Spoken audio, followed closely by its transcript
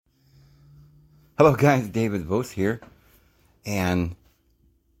Hello guys, David Vos here. And,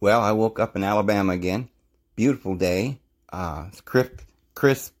 well, I woke up in Alabama again. Beautiful day. It's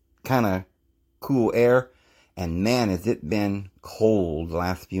crisp, kind of cool air. And man, has it been cold the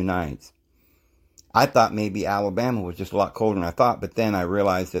last few nights. I thought maybe Alabama was just a lot colder than I thought, but then I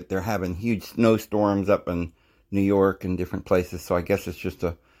realized that they're having huge snowstorms up in New York and different places. So I guess it's just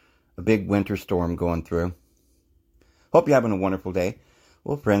a big winter storm going through. Hope you're having a wonderful day.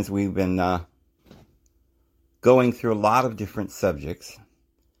 Well, friends, we've been going through a lot of different subjects,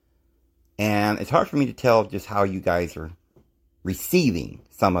 and it's hard for me to tell just how you guys are receiving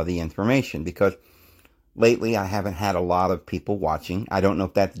some of the information, because lately I haven't had a lot of people watching. I don't know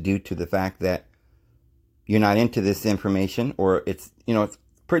if that's due to the fact that you're not into this information, or it's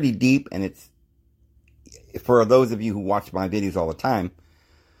pretty deep, and it's for those of you who watch my videos all the time.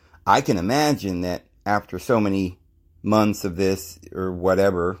 I can imagine that after so many months of this or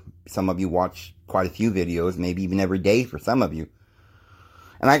whatever, some of you watch quite a few videos, maybe even every day for some of you.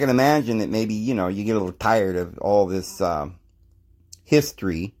 And I can imagine that maybe, you get a little tired of all this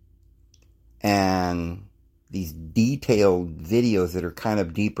history and these detailed videos that are kind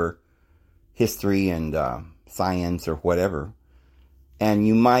of deeper, history and science or whatever. And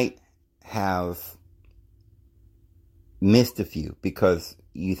you might have missed a few because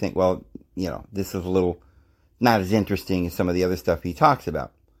you think, well, this is a little not as interesting as some of the other stuff he talks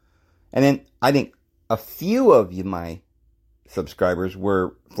about. And then I think a few of you, my subscribers,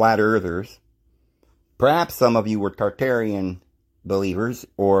 were flat earthers. Perhaps some of you were Tartarian believers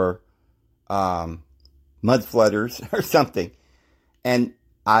or mud flooders or something. And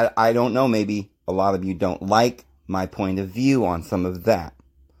I don't know, maybe a lot of you don't like my point of view on some of that.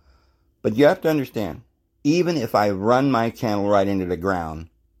 But you have to understand, even if I run my channel right into the ground,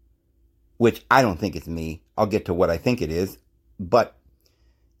 which I don't think it's me, I'll get to what I think it is, but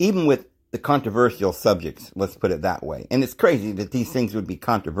even with the controversial subjects, let's put it that way. And it's crazy that these things would be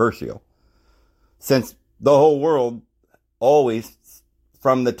controversial, since the whole world always,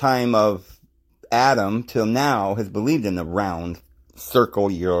 from the time of Adam till now, has believed in the round,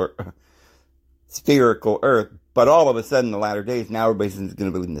 spherical earth. But all of a sudden, in the latter days, now everybody's going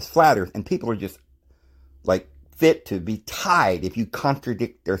to believe in this flat earth. And people are just like fit to be tied if you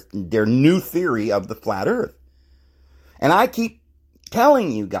contradict their new theory of the flat earth. And I keep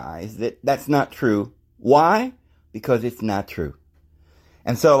telling you guys that that's not true. Why? Because it's not true.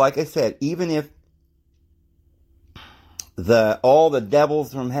 And so, like I said, even if all the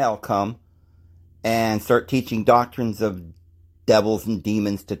devils from hell come and start teaching doctrines of devils and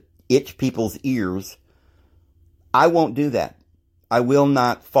demons to itch people's ears, I won't do that. I will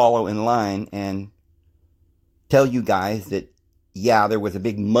not follow in line and tell you guys that, yeah, there was a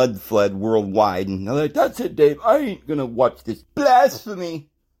big mud flood worldwide, and I'm like, that's it, Dave, I ain't gonna watch this blasphemy.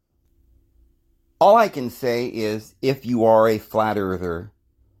 All I can say is, if you are a flat earther,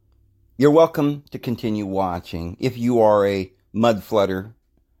 you're welcome to continue watching. If you are a mud flooder,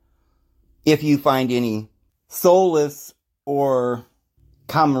 if you find any solace or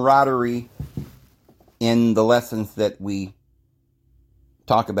camaraderie in the lessons that we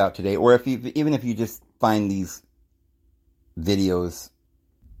talk about today, or even if you just find these videos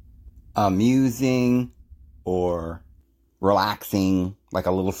amusing or relaxing, like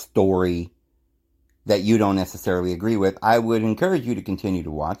a little story that you don't necessarily agree with, I would encourage you to continue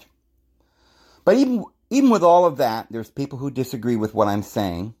to watch. But even with all of that, there's people who disagree with what I'm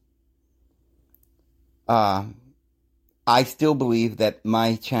saying. I still believe that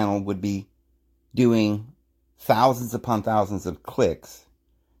my channel would be doing thousands upon thousands of clicks.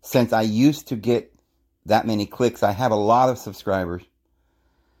 Since I used to get that many clicks, I have a lot of subscribers.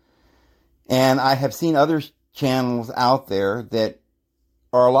 And I have seen other channels out there that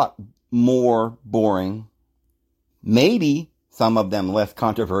are a lot more boring. Maybe some of them less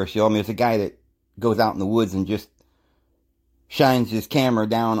controversial. I mean, there's a guy that goes out in the woods and just shines his camera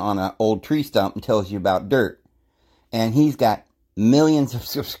down on an old tree stump and tells you about dirt. And he's got millions of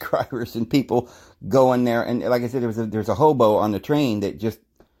subscribers and people go in there. And like I said, there's a hobo on the train that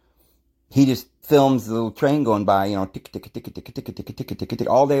he just films the little train going by, tick, tick, tick, tick, tick, tick, tick, tick, tick, tick,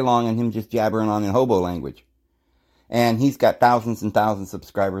 all day long, and him just jabbering on in hobo language. And he's got thousands and thousands of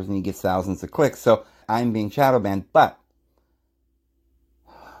subscribers, and he gets thousands of clicks. So I'm being shadow banned. But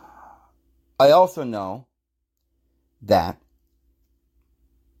I also know that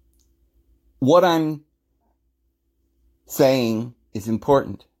what I'm saying is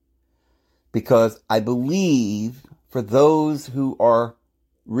important, because I believe for those who are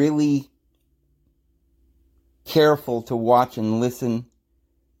really careful to watch and listen,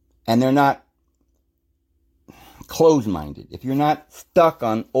 and they're not closed-minded, if you're not stuck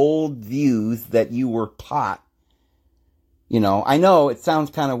on old views that you were taught, I know it sounds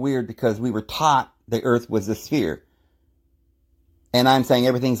kind of weird because we were taught the earth was a sphere. And I'm saying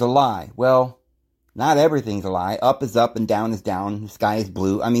everything's a lie. Well, not everything's a lie. Up is up and down is down. The sky is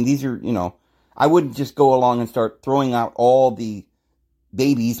blue. I mean, these are, I wouldn't just go along and start throwing out all the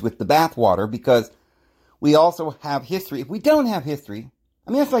babies with the bathwater, because we also have history. If we don't have history,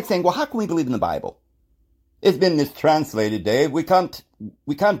 it's like saying, well, how can we believe in the Bible? It's been mistranslated, Dave. We can't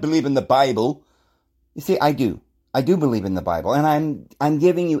believe in the Bible. You see, I do. I do believe in the Bible, and I'm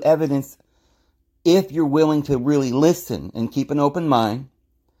giving you evidence. If you're willing to really listen and keep an open mind,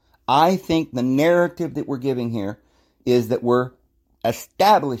 I think the narrative that we're giving here is that we're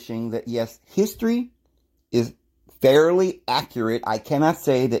establishing that, yes, history is fairly accurate. I cannot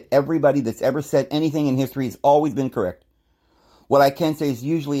say that everybody that's ever said anything in history has always been correct. What I can say is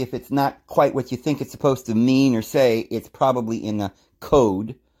usually if it's not quite what you think it's supposed to mean or say, it's probably in the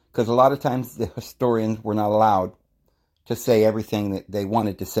code, because a lot of times the historians were not allowed to say everything that they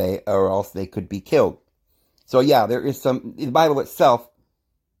wanted to say, or else they could be killed. So yeah, there is the Bible itself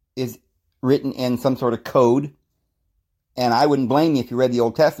is written in some sort of code, and I wouldn't blame you if you read the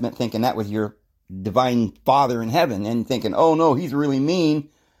Old Testament thinking that was your divine Father in heaven, and thinking, oh no, he's really mean,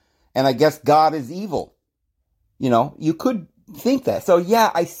 and I guess God is evil. You could think that. So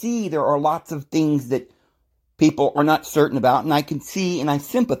yeah, I see there are lots of things that people are not certain about, and I can see and I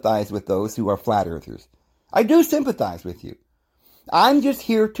sympathize with those who are flat earthers. I do sympathize with you. I'm just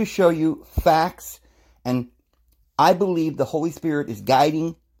here to show you facts, and I believe the Holy Spirit is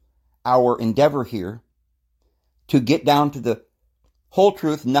guiding our endeavor here to get down to the whole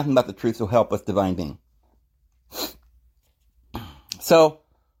truth, nothing but the truth, so help us, divine being. So,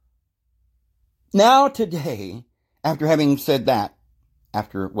 now today, after having said that,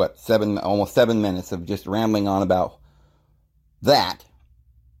 after almost 7 minutes of just rambling on about that,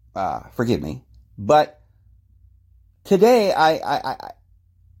 forgive me, but today,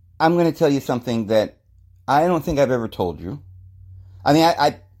 I'm going to tell you something that I don't think I've ever told you.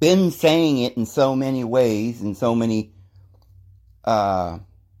 I've been saying it in so many ways, in so many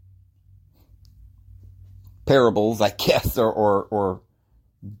parables, I guess, or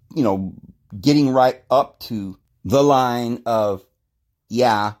getting right up to the line of,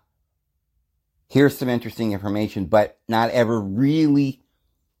 yeah, here's some interesting information, but not ever really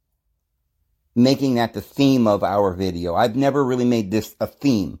making that the theme of our video. I've never really made this a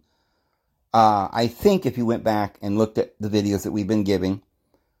theme. I think if you went back and looked at the videos that we've been giving,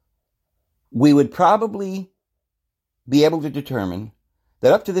 we would probably be able to determine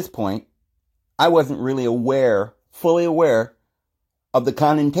that up to this point, I wasn't really fully aware of the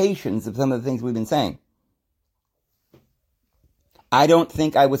connotations of some of the things we've been saying. I don't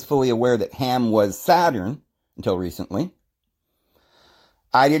think I was fully aware that Ham was Saturn until recently.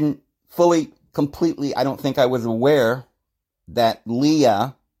 I didn't completely, I don't think I was aware that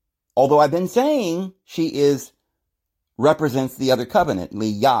Leah, although I've been saying she represents the other covenant,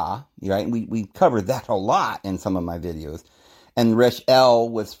 Leah, right? We covered that a lot in some of my videos. And Resh El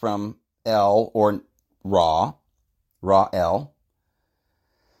was from El, or Ra El.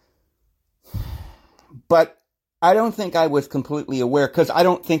 But I don't think I was completely aware, because I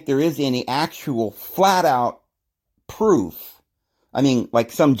don't think there is any actual flat out proof.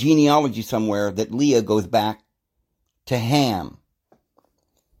 Like some genealogy somewhere that Leah goes back to Ham.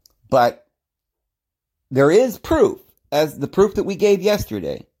 But there is proof, as the proof that we gave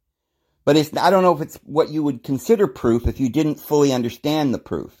yesterday. But I don't know if it's what you would consider proof if you didn't fully understand the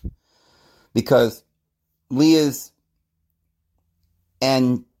proof. Because Leah's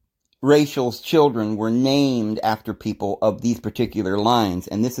and Rachel's children were named after people of these particular lines.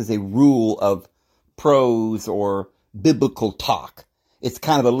 And this is a rule of prose or biblical talk. It's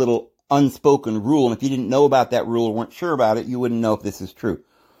kind of a little unspoken rule, and if you didn't know about that rule or weren't sure about it, you wouldn't know if this is true.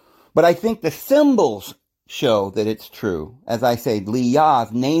 But I think the symbols show that it's true. As I say, Leah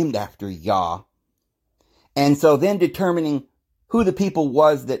is named after Yah. And so then determining who the people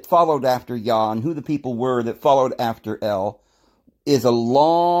was that followed after Yah and who the people were that followed after El is a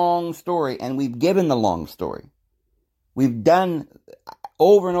long story, and we've given the long story. We've done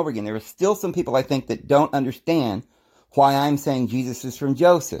over and over again. There are still some people, I think, that don't understand why I'm saying Jesus is from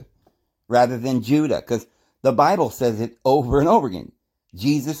Joseph rather than Judah, because the Bible says it over and over again.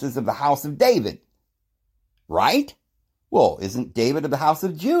 Jesus is of the house of David, right? Well, isn't David of the house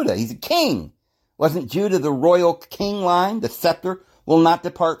of Judah? He's a king. Wasn't Judah the royal king line? The scepter will not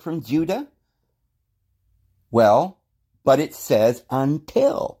depart from Judah? Well, but it says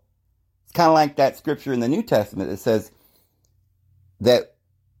until. It's kind of like that scripture in the New Testament that says that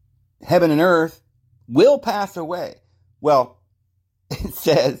heaven and earth will pass away. Well, it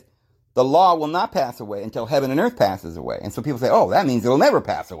says the law will not pass away until heaven and earth passes away. And so people say, oh, that means it'll never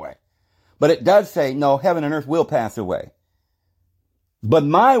pass away. But it does say, no, heaven and earth will pass away. But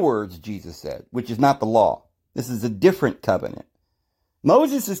my words, Jesus said, which is not the law. This is a different covenant.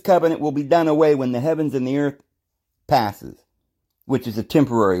 Moses' covenant will be done away when the heavens and the earth passes, which is a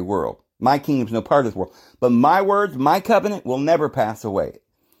temporary world. My kingdom is no part of this world. But my words, my covenant will never pass away.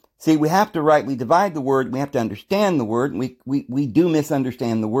 See, we have to rightly divide the word. We have to understand the word. And we do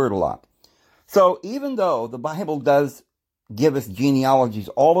misunderstand the word a lot. So even though the Bible does give us genealogies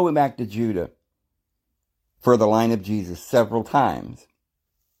all the way back to Judah for the line of Jesus several times,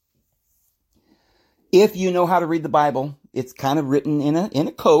 if you know how to read the Bible, it's kind of written in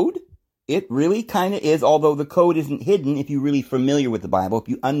a code. It really kind of is, although the code isn't hidden if you're really familiar with the Bible, if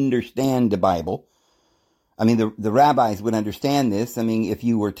you understand the Bible. I mean, the rabbis would understand this. I mean, if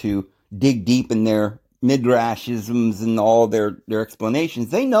you were to dig deep in their midrashisms and all their explanations,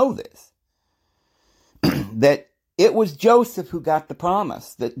 they know this. That it was Joseph who got the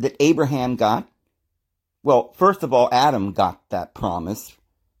promise that Abraham got. Well, first of all, Adam got that promise.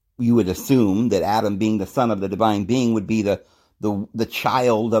 You would assume that Adam, being the son of the divine being, would be the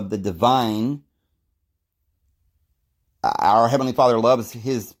child of the divine. Our Heavenly Father loves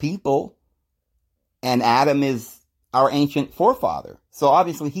his people, and Adam is our ancient forefather. So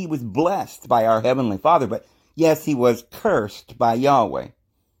obviously he was blessed by our Heavenly Father, but yes, he was cursed by Yahweh.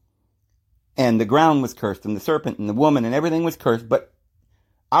 And the ground was cursed, and the serpent, and the woman, and everything was cursed. But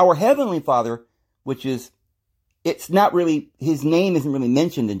our Heavenly Father, which is, it's not really, his name isn't really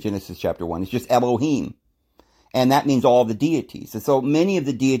mentioned in Genesis chapter 1. It's just Elohim. And that means all the deities. And so many of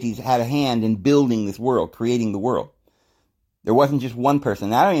the deities had a hand in building this world, creating the world. There wasn't just one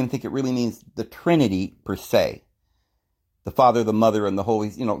person. I don't even think it really means the Trinity per se. The Father, the Mother, and the Holy,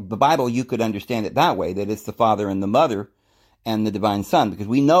 the Bible, you could understand it that way, that it's the Father and the Mother and the Divine Son, because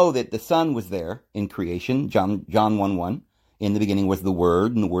we know that the Son was there in creation. John 1:1. In the beginning was the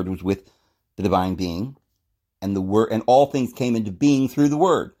Word, and the Word was with the divine being, and the Word, and all things came into being through the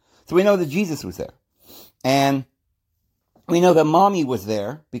Word. So we know that Jesus was there. And we know that Mommy was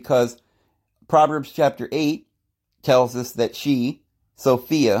there because Proverbs chapter 8 tells us that she,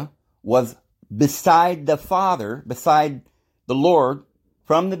 Sophia, was beside the Father, beside the Lord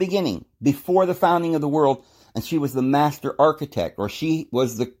from the beginning, before the founding of the world, and she was the master architect, or she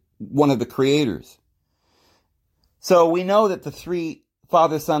was one of the creators. So we know that the three,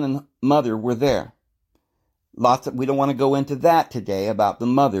 Father, Son, and Mother, were there. We don't want to go into that today about the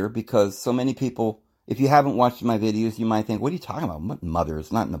mother, because so many people, if you haven't watched my videos, you might think, what are you talking about? What mother?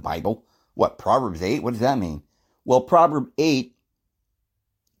 It's not in the Bible. What, Proverbs 8? What does that mean? Well, Proverb 8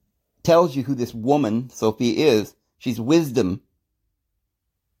 tells you who this woman, Sophia, is. She's wisdom.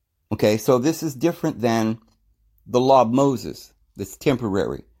 Okay, so this is different than the law of Moses, that's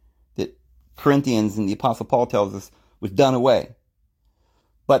temporary, that Corinthians and the Apostle Paul tells us was done away.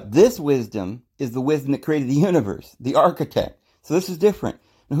 But this wisdom is the wisdom that created the universe, the architect. So this is different.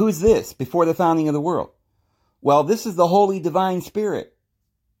 And who is this before the founding of the world? Well, this is the Holy Divine Spirit,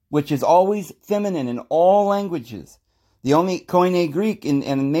 which is always feminine in all languages. The only Koine Greek,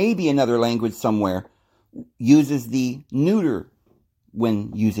 and maybe another language somewhere, uses the neuter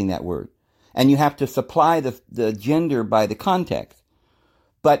when using that word. And you have to supply the gender by the context.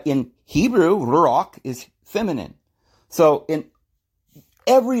 But in Hebrew, ruach is feminine. So in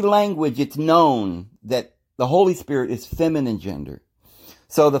every language, it's known that the Holy Spirit is feminine gender.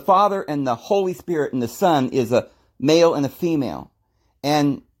 So the Father and the Holy Spirit and the Son is a male and a female.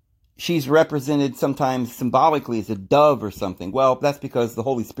 And she's represented sometimes symbolically as a dove or something. Well, that's because the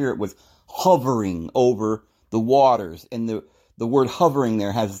Holy Spirit was hovering over the waters. And the word hovering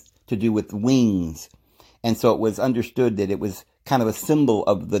there has to do with wings. And so it was understood that it was kind of a symbol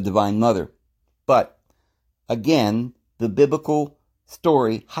of the Divine Mother. But again, the biblical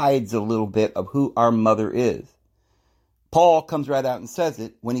story hides a little bit of who our mother is. Paul comes right out and says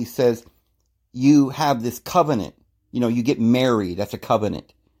it when he says, you have this covenant. You get married. That's a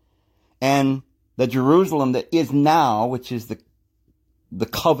covenant. And the Jerusalem that is now, which is the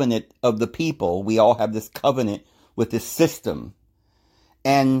covenant of the people, we all have this covenant with this system.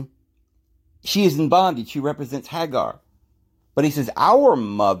 And she is in bondage. She represents Hagar. But he says, our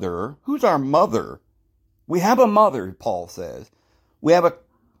mother, who's our mother? We have a mother, Paul says.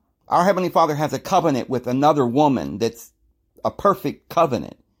 Our Heavenly Father has a covenant with another woman that's a perfect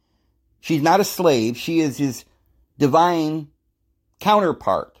covenant. She's not a slave. She is his divine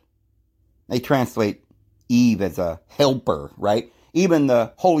counterpart. They translate Eve as a helper, right? Even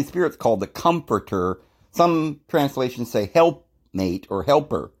the Holy Spirit's called the Comforter. Some translations say helpmate or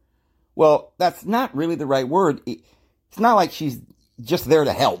helper. Well, that's not really the right word. It's not like she's just there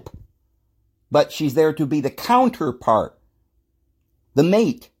to help, but she's there to be the counterpart, the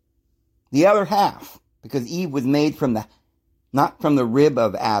mate, the other half, because Eve was made not from the rib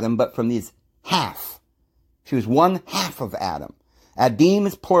of Adam, but from his half. She was one half of Adam. Adim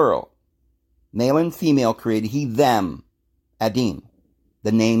is plural. Male and female created he, them. Adim.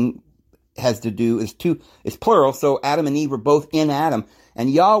 The name is plural, so Adam and Eve were both in Adam, and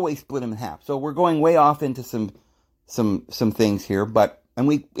Yahweh split them in half. So we're going way off into some things here, and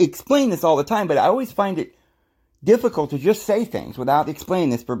we explain this all the time, but I always find it difficult to just say things without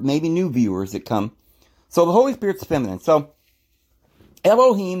explaining this for maybe new viewers that come. So the Holy Spirit's feminine. So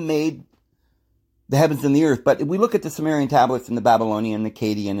Elohim made the heavens and the earth, but if we look at the Sumerian tablets and the Babylonian, the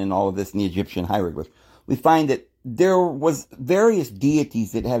Akkadian, and all of this, and the Egyptian hieroglyphs, we find that there was various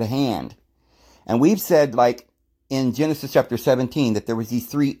deities that had a hand. And we've said, like in Genesis chapter 17, that there was these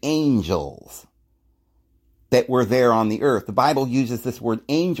 3 angels that were there on the earth. The Bible uses this word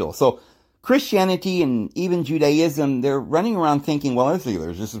angel. So Christianity and even Judaism, they're running around thinking, well,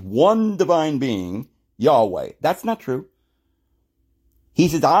 there's just one divine being, Yahweh. That's not true. He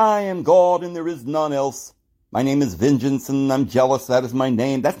says, I am God and there is none else. My name is vengeance and I'm jealous. That is my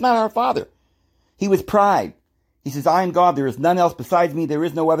name. That's not our Father. He was pride. He says, I am God. There is none else besides me. There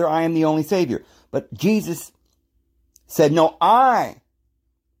is no other. I am the only Savior. But Jesus said, no, I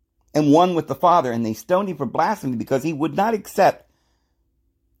am one with the Father. And they stoned him for blasphemy because he would not accept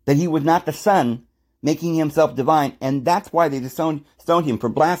that he was not the Son, making himself divine. And that's why they stoned him for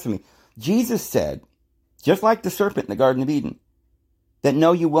blasphemy. Jesus said, just like the serpent in the Garden of Eden, that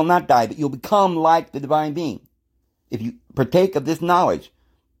no, you will not die, but you'll become like the divine being. If you partake of this knowledge,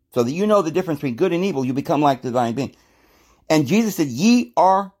 so that you know the difference between good and evil, you become like the divine being. And Jesus said, ye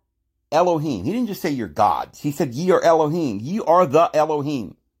are Elohim. He didn't just say you're gods. He said, ye are Elohim. Ye are the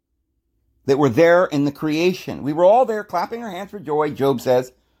Elohim that were there in the creation. We were all there clapping our hands for joy, Job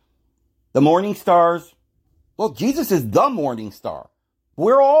says. The morning stars. Well, Jesus is the morning star.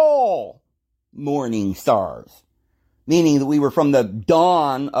 We're all morning stars. Meaning that we were from the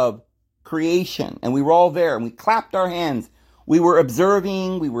dawn of creation. And we were all there. And we clapped our hands. We were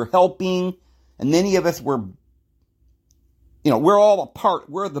observing. We were helping. And many of us were, we're all a part.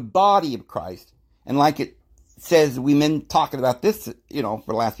 We're the body of Christ. And like it says, we've been talking about this, for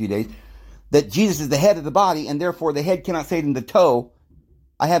the last few days, that Jesus is the head of the body. And therefore the head cannot say to the toe,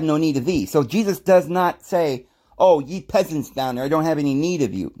 I have no need of thee. So Jesus does not say, oh, ye peasants down there, I don't have any need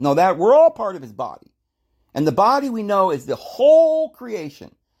of you. No, that we're all part of his body. And the body we know is the whole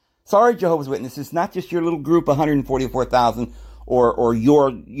creation. Sorry, Jehovah's Witnesses, not just your little group, 144,000, or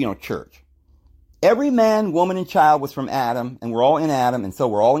your, church. Every man, woman, and child was from Adam, and we're all in Adam, and so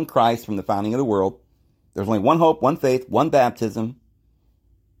we're all in Christ from the founding of the world. There's only one hope, one faith, one baptism.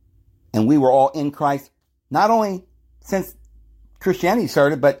 And we were all in Christ, not only since Christianity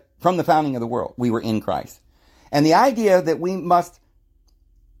started, but from the founding of the world. We were in Christ. And the idea that we must...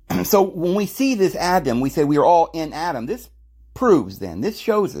 So when we see this Adam, we say we are all in Adam. This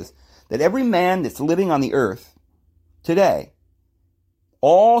shows us that every man that's living on the earth today,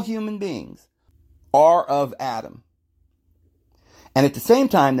 all human beings, are of Adam. And at the same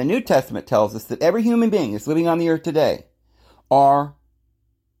time, the New Testament tells us that every human being that's living on the earth today are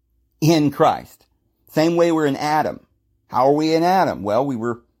in Christ. Same way we're in Adam. How are we in Adam? Well, we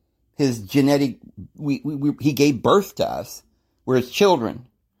were his genetic, he gave birth to us. We're his children.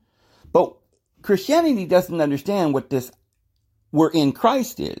 But Christianity doesn't understand what this we're in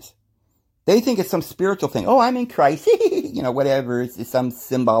Christ is. They think it's some spiritual thing. Oh, I'm in Christ. Whatever. It's some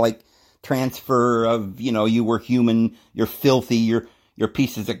symbolic transfer of, you were human, you're filthy, you're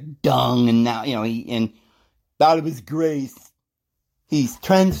pieces of dung, and now, and out of his grace, he's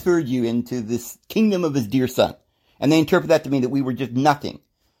transferred you into this kingdom of his dear son. And they interpret that to mean that we were just nothing.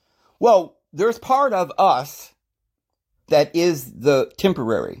 Well, there's part of us that is the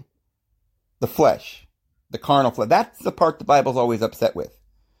temporary, the flesh, the carnal flesh. That's the part the Bible's always upset with.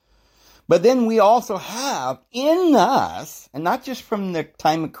 But then we also have in us, and not just from the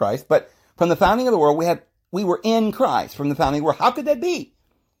time of Christ, but from the founding of the world, we were in Christ from the founding of the world. How could that be?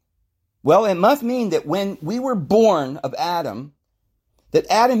 Well, it must mean that when we were born of Adam, that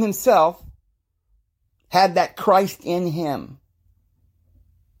Adam himself had that Christ in him.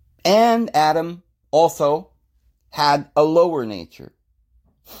 And Adam also had a lower nature.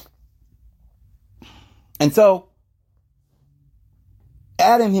 And so,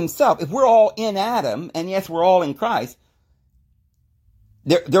 Adam himself, if we're all in Adam, and yes, we're all in Christ,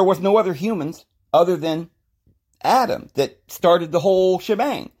 there was no other humans other than Adam that started the whole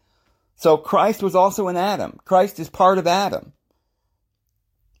shebang. So Christ was also in Adam. Christ is part of Adam.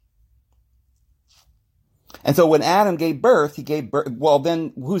 And so when Adam gave birth, well,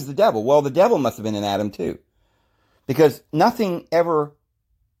 then who's the devil? Well, the devil must have been in Adam too. Because nothing ever,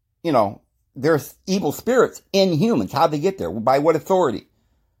 there's evil spirits in humans. How'd they get there? By what authority?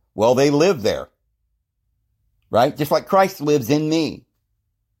 Well, they live there. Right? Just like Christ lives in me.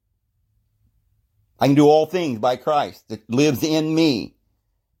 I can do all things by Christ that lives in me.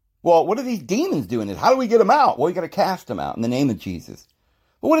 Well, what are these demons doing? How do we get them out? Well, we got to cast them out in the name of Jesus.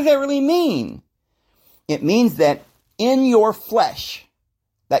 But what does that really mean? It means that in your flesh,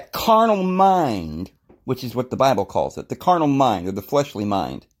 that carnal mind, which is what the Bible calls it, the carnal mind or the fleshly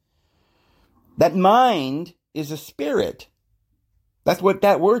mind, that mind is a spirit. That's what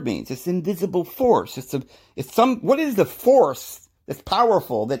that word means. It's invisible force. What is the force that's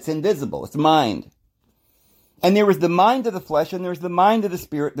powerful, that's invisible? It's mind. And there is the mind of the flesh, and there's the mind of the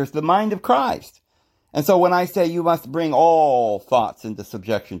spirit. There's the mind of Christ. And so when I say you must bring all thoughts into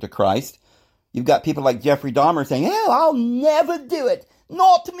subjection to Christ, you've got people like Jeffrey Dahmer saying, I'll never do it.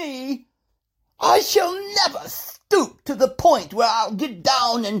 Not me. I shall never stoop to the point where I'll get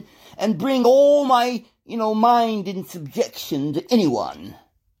down and bring all my, mind in subjection to anyone.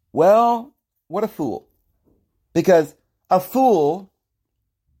 Well, what a fool. Because a fool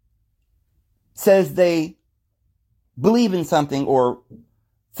says they believe in something or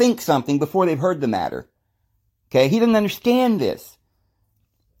think something before they've heard the matter. Okay? He doesn't understand this.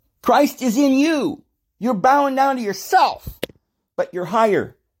 Christ is in you. You're bowing down to yourself, but your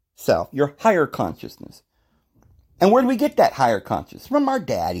higher self, your higher consciousness. And where do we get that higher consciousness? From our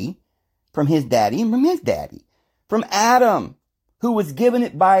daddy, from his daddy, and from his daddy. From Adam, who was given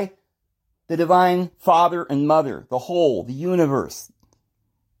it by the divine father and mother, the whole, the universe.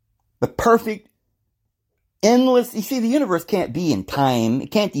 The perfect, endless, you see, the universe can't be in time.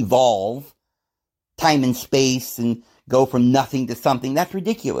 It can't evolve time and space and go from nothing to something. That's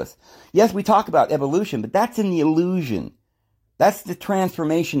ridiculous. Yes, we talk about evolution, but that's in the illusion. That's the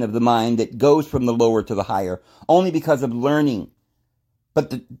transformation of the mind that goes from the lower to the higher, only because of learning. But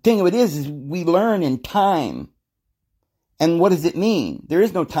the thing of it is we learn in time. And what does it mean? There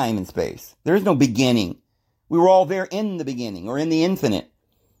is no time and space. There is no beginning. We were all there in the beginning or in the infinite.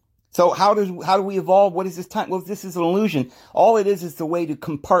 So how do we evolve? What is this time? Well, this is an illusion. All it is the way to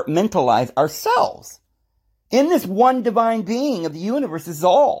compartmentalize ourselves. In this one divine being of the universe is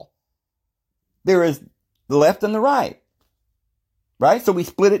all. There is the left and the right. Right? So we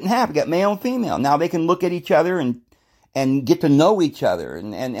split it in half. We got male and female. Now they can look at each other and get to know each other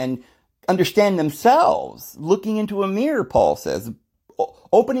and understand themselves. Looking into a mirror, Paul says.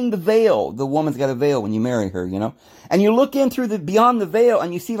 Opening the veil. The woman's got a veil when you marry her, And you look in through beyond the veil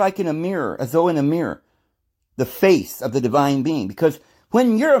and you see like in a mirror, as though in a mirror, the face of the divine being. Because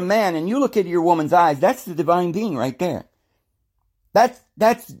when you're a man and you look into your woman's eyes, that's the divine being right there. That's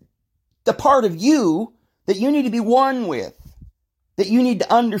the part of you that you need to be one with. That you need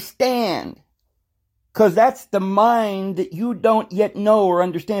to understand. Because that's the mind that you don't yet know or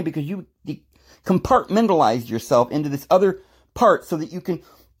understand because you compartmentalized yourself into this other part so that you can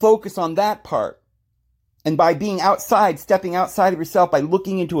focus on that part. And by being outside, stepping outside of yourself, by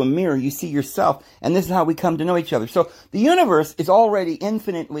looking into a mirror, you see yourself. And this is how we come to know each other. So the universe is already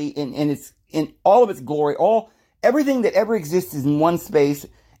infinitely in all of its glory. Everything that ever exists is in one space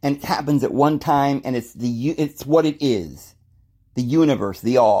and it happens at one time and it's what it is. The universe,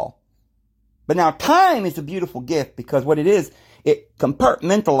 the all. But now time is a beautiful gift because what it is, it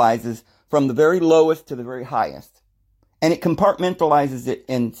compartmentalizes from the very lowest to the very highest. And it compartmentalizes it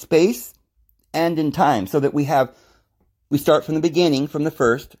in space and in time so that we start from the beginning, from the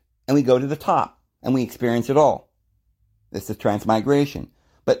first, and we go to the top and we experience it all. This is transmigration.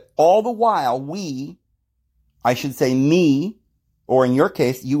 But all the while I should say me, or in your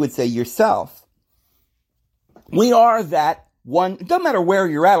case, you would say yourself. We are that one. It doesn't matter where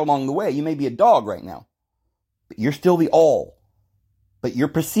you're at along the way. You may be a dog right now, but you're still the all. But you're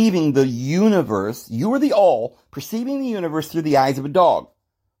perceiving the universe. You are the all, perceiving the universe through the eyes of a dog.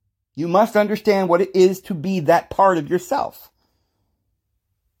 You must understand what it is to be that part of yourself.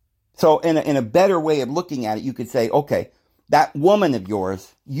 So in a better way of looking at it, you could say, okay, that woman of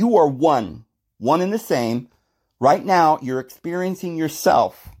yours, you are one and the same. Right now, you're experiencing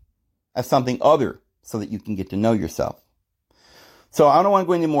yourself as something other so that you can get to know yourself. So I don't want to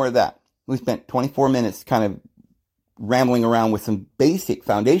go into more of that. We spent 24 minutes kind of rambling around with some basic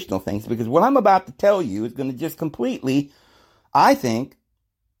foundational things because what I'm about to tell you is going to just completely, I think,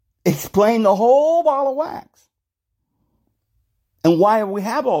 explain the whole ball of wax. And why we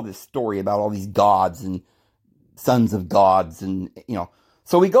have all this story about all these gods and sons of gods and,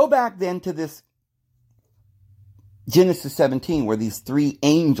 So we go back then to this Genesis 17 where these three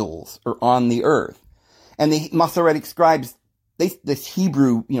angels are on the earth. And the Masoretic scribes, this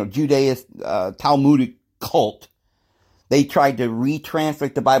Hebrew, Judaist, Talmudic cult, they tried to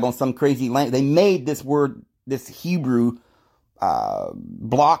retranslate the Bible in some crazy language. They made this word, this Hebrew,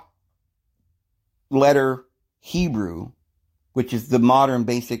 block letter Hebrew, which is the modern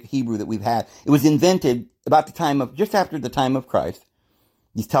basic Hebrew that we've had. It was invented just after the time of Christ.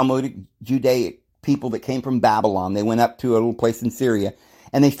 These Talmudic Judaic people that came from Babylon, they went up to a little place in Syria,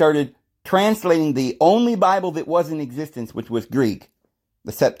 and they started translating the only Bible that was in existence, which was Greek,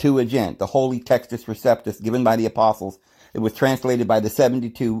 the Septuagint, the Holy Textus Receptus given by the apostles. It was translated by the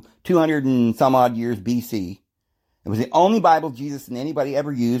 200 and some odd years BC. It was the only Bible Jesus and anybody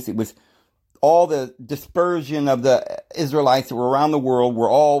ever used. It was all the dispersion of the Israelites that were around the world were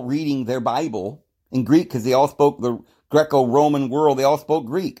all reading their Bible in Greek because they all spoke the Greco-Roman world. They all spoke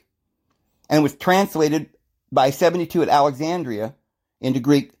Greek. And it was translated by 72 at Alexandria into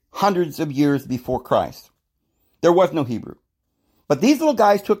Greek hundreds of years before Christ. There was no Hebrew. But these little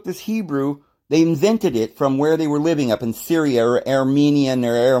guys took this Hebrew, they invented it from where they were living up in Syria or Armenian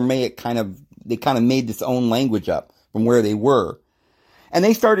or Aramaic they kind of made this own language up from where they were. And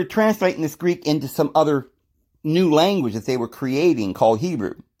they started translating this Greek into some other new language that they were creating called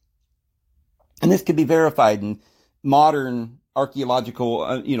Hebrew. And this could be verified in modern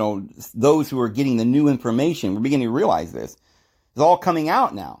archaeological, those who are getting the new information. We're beginning to realize this. It's all coming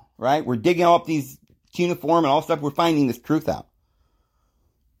out now, right? We're digging up these cuneiform and all stuff. We're finding this truth out.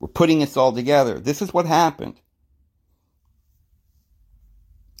 We're putting this all together. This is what happened.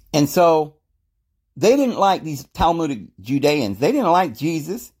 And so they didn't like these Talmudic Judeans. They didn't like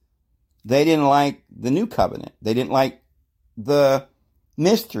Jesus. They didn't like the new covenant. They didn't like the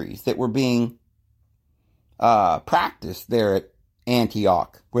mysteries that were being practiced there at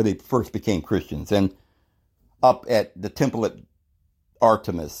Antioch, where they first became Christians, and up at the temple at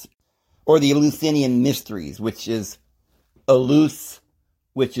Artemis, or the Eleusinian mysteries, which is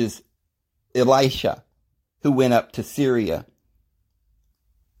which is Elisha, who went up to Syria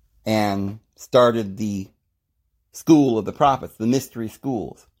and started the school of the prophets, the mystery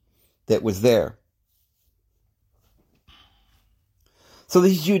schools that was there. So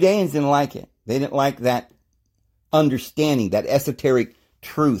these Judeans didn't like it. They didn't like that understanding, that esoteric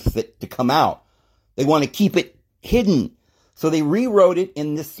truth to come out. They want to keep it hidden. So they rewrote it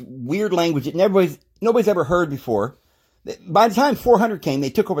in this weird language that nobody's ever heard before. By the time 400 came, they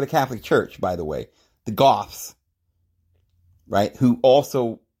took over the Catholic Church, by the way. The Goths, right, who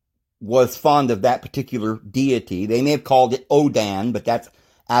also was fond of that particular deity. They may have called it Odan, but that's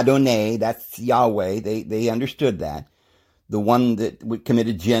Adonai, that's Yahweh. They understood that. The one that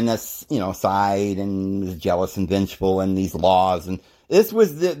committed genocide and was jealous and vengeful, and these laws. And this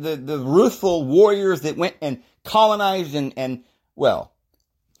was the ruthless warriors that went and colonized and well,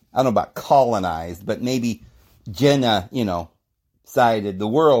 I don't know about colonized, but maybe sided the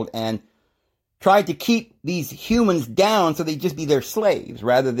world and tried to keep these humans down so they'd just be their slaves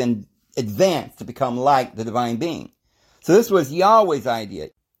rather than advance to become like the divine being. So this was Yahweh's idea.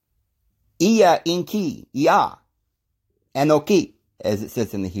 Iya Inki, Yah, Anoki, as it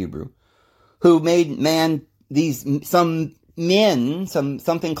says in the Hebrew, who made man,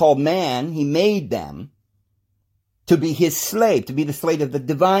 something called man, he made them to be his slave, to be the slave of the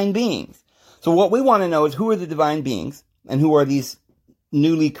divine beings. So what we want to know is who are the divine beings and who are these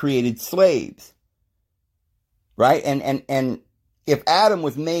newly created slaves, right? And if Adam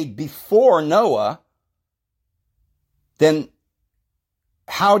was made before Noah, then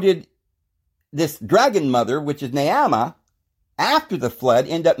how did this dragon mother, which is Naamah, after the flood,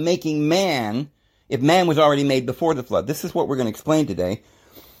 end up making man if man was already made before the flood? This is what we're going to explain today.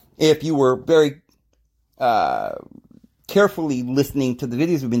 If you were very carefully listening to the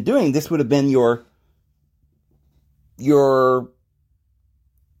videos we've been doing, this would have been your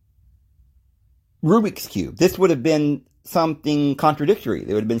Rubik's Cube. This would have been something contradictory.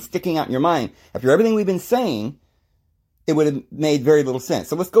 They would have been sticking out in your mind. After everything we've been saying, it would have made very little sense.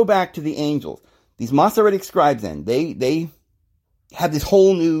 So let's go back to the angels. These Masoretic scribes then, they have this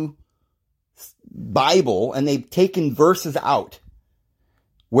whole new Bible, and they've taken verses out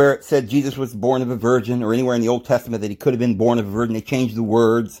where it said Jesus was born of a virgin, or anywhere in the Old Testament that he could have been born of a virgin. They changed the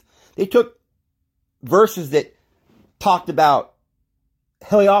words. They took verses that talked about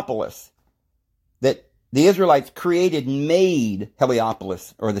Heliopolis, that the Israelites created and made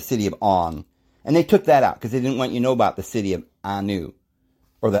Heliopolis, or the city of On. And they took that out because they didn't want you to know about the city of Anu,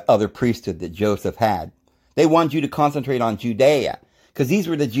 or the other priesthood that Joseph had. They wanted you to concentrate on Judea, because these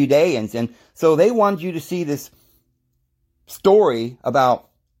were the Judeans. And so they wanted you to see this story about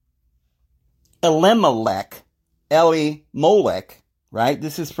Elimelech, right?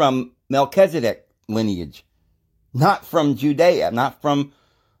 This is from Melchizedek lineage. Not from Judea, not from,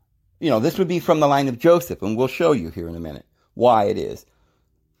 this would be from the line of Joseph, and we'll show you here in a minute why it is.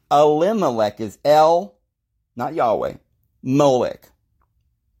 Elimelech is El, not Yahweh, Molech.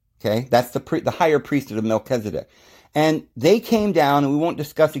 Okay, that's the higher priesthood of Melchizedek. And they came down, and we won't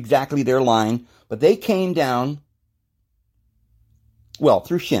discuss exactly their line, but they came down,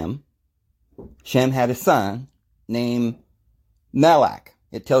 through Shem. Shem had a son named Melech.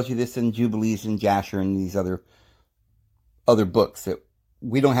 It tells you this in Jubilees and Jasher and these other books that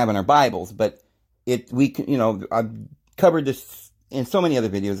we don't have in our Bibles, but I've covered this in so many other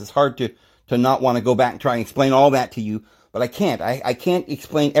videos. It's hard to not want to go back and try and explain all that to you, but I can't. I can't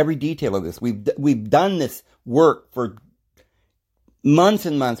explain every detail of this. We've done this work for months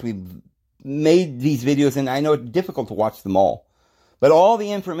and months. We've made these videos, and I know it's difficult to watch them all, but all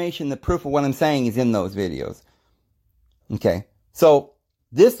the information, the proof of what I'm saying is in those videos. Okay, so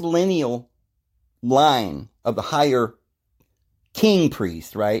this lineal line of the higher king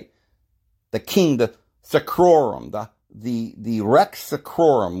priest, right? The king, the sacrorum, the rex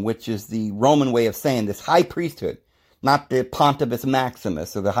sacrorum, which is the Roman way of saying this high priesthood, not the Pontifex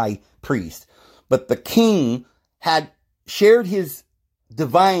Maximus or the high priest, but the king had shared his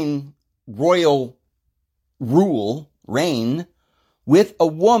divine royal reign with a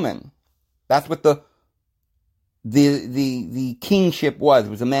woman. That's what the kingship was.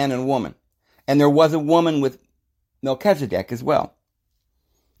 It was a man and a woman. And there was a woman with Melchizedek as well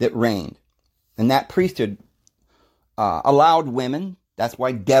that reigned. And that priesthood allowed women. That's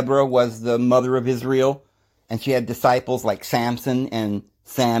why Deborah was the mother of Israel. And she had disciples like Samson and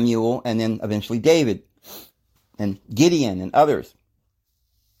Samuel, and then eventually David and Gideon and others.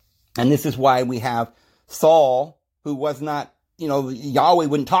 And this is why we have Saul, who was not, Yahweh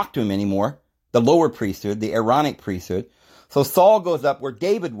wouldn't talk to him anymore. The lower priesthood, the Aaronic priesthood. So Saul goes up where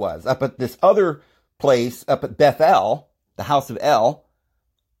David was, up at this other place, up at Bethel, the house of El,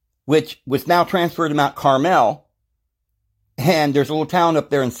 which was now transferred to Mount Carmel. And there's a little town up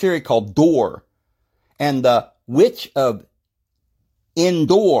there in Syria called Dor. And the witch of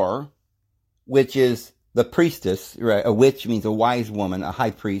Endor, which is the priestess, right? A witch means a wise woman, a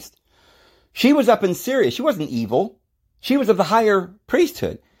high priest. She was up in Syria. She wasn't evil. She was of the higher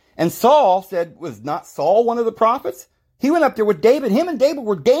priesthood. And Saul said, was not Saul one of the prophets? He went up there with David. Him and David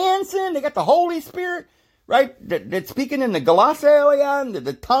were dancing. They got the Holy Spirit, right? They're speaking in the glossolalia and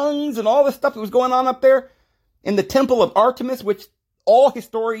the tongues and all the stuff that was going on up there in the temple of Artemis, which all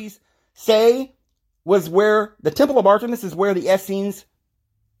historians say was where the temple of Artemis is where the Essenes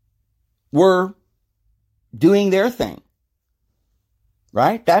were doing their thing.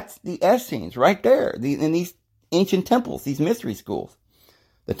 Right? That's the Essenes right there in these ancient temples, these mystery schools.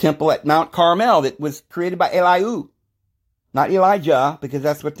 The temple at Mount Carmel that was created by Elihu. Not Elijah, because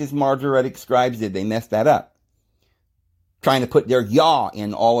that's what these Masoretic scribes did. They messed that up. Trying to put their Yah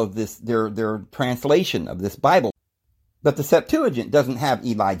in all of this, their translation of this Bible. But the Septuagint doesn't have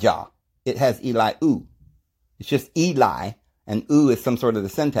Elijah. It has Elihu. It's just Eli, and U is some sort of the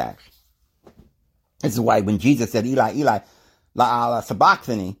syntax. This is why when Jesus said, Eli, Eli, la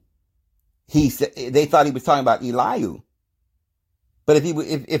sabachthani, they thought he was talking about Elihu. But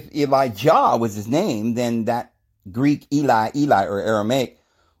if Elijah was his name, then that Greek Eli, or Aramaic,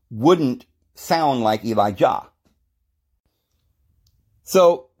 wouldn't sound like Elijah.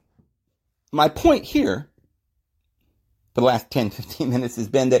 So, my point here, for the last 10-15 minutes, has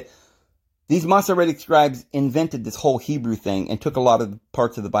been that these Masoretic scribes invented this whole Hebrew thing and took a lot of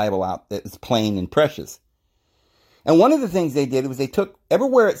parts of the Bible out that is plain and precious. And one of the things they did was they took,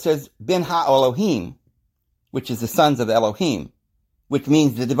 everywhere it says, Ben ha-Elohim, which is the sons of Elohim, which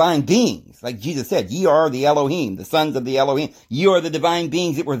means the divine beings. Like Jesus said, ye are the Elohim, the sons of the Elohim. Ye are the divine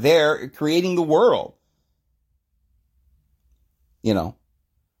beings that were there creating the world.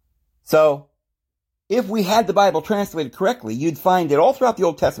 So, if we had the Bible translated correctly, you'd find that all throughout the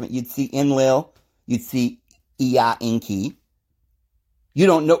Old Testament, you'd see Enlil, you'd see Iya Enki. You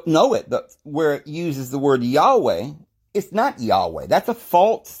don't know it, but where it uses the word Yahweh, it's not Yahweh. That's a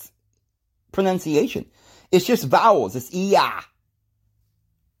false pronunciation. It's just vowels. It's Iya.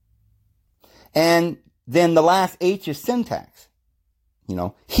 And then the last H is syntax.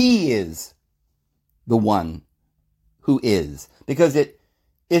 He is the one who is. Because it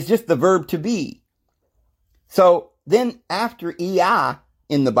is just the verb to be. So then after Iya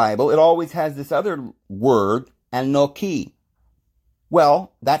in the Bible, it always has this other word, Anoki.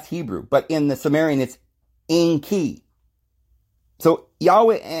 Well, that's Hebrew. But in the Sumerian, it's Enki. So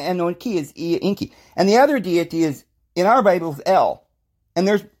Yahweh Anoki is Enki. And the other deity is, in our Bible, is El. And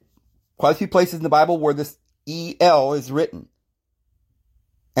there's quite a few places in the Bible where this El is written.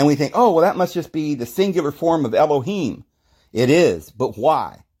 And we think, oh, well, that must just be the singular form of Elohim. It is, but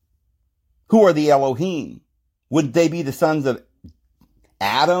why? Who are the Elohim? Would they be the sons of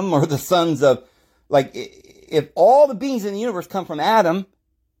Adam or the sons of, like, if all the beings in the universe come from Adam,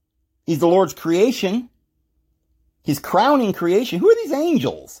 he's the Lord's creation, his crowning creation. Who are these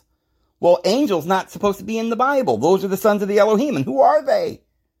angels? Well, angels not supposed to be in the Bible. Those are the sons of the Elohim. And who are they?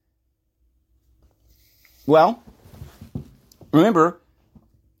 Well, remember,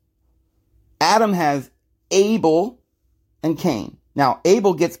 Adam has Abel and Cain. Now,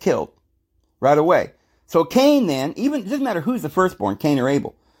 Abel gets killed right away. So Cain then, it doesn't matter who's the firstborn, Cain or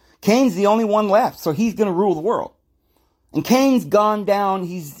Abel. Cain's the only one left, so he's going to rule the world. And Cain's gone down,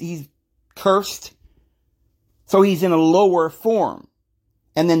 he's cursed. So he's in a lower form.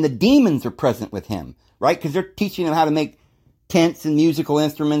 And then the demons are present with him, right? Because they're teaching him how to make tents and musical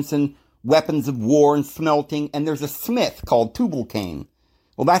instruments and weapons of war and smelting. And there's a smith called Tubal-Cain.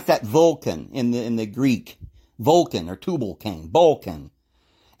 Well, that's that Vulcan in the Greek. Vulcan or Tubal-Cain. Vulcan.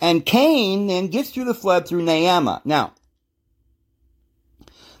 And Cain then gets through the flood through Naamah. Now,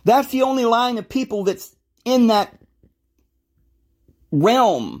 that's the only line of people that's in that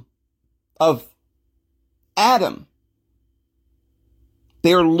realm of Adam.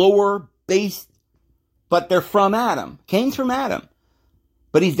 They're lower based, but they're from Adam. Cain's from Adam.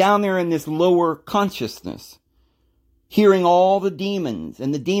 But he's down there in this lower consciousness, hearing all the demons,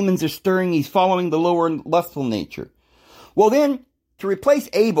 and the demons are stirring. He's following the lower lustful nature. Well, then, to replace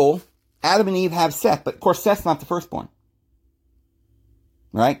Abel, Adam and Eve have Seth, but of course Seth's not the firstborn.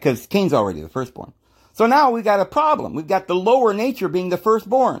 Right? Because Cain's already the firstborn. So now we've got a problem. We've got the lower nature being the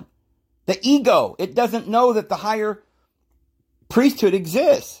firstborn. The ego. It doesn't know that the higher priesthood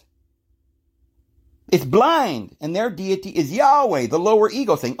exists. It's blind. And their deity is Yahweh, the lower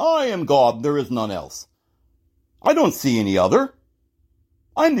ego, saying, I am God, there is none else. I don't see any other.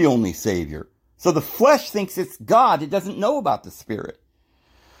 I'm the only Savior. So the flesh thinks it's God. It doesn't know about the Spirit.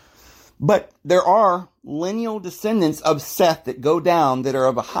 But there are lineal descendants of Seth that go down that are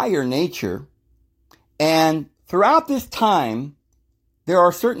of a higher nature. And throughout this time, there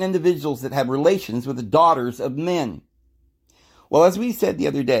are certain individuals that have relations with the daughters of men. Well, as we said the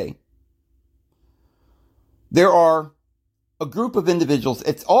other day, there are a group of individuals.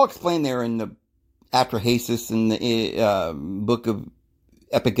 It's all explained there in the Atrahasis and the book of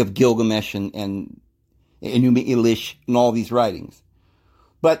Epic of Gilgamesh and Enuma Elish and all these writings.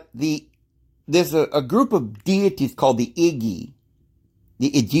 But there's a group of deities called the Igi,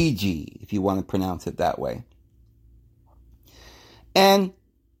 the Igigi, if you want to pronounce it that way. And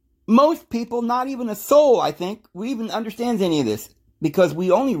most people, not even a soul, I think, who even understands any of this, because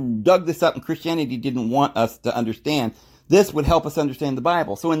we only dug this up and Christianity didn't want us to understand. This would help us understand the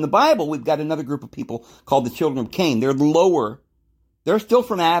Bible. So in the Bible, we've got another group of people called the children of Cain. They're lower. They're still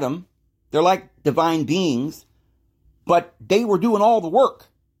from Adam. They're like divine beings, but they were doing all the work.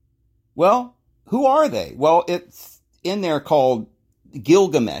 Well, who are they? Well, it's in there called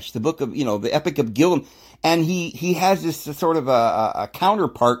Gilgamesh, the book of, the Epic of Gilgamesh. And he has this sort of a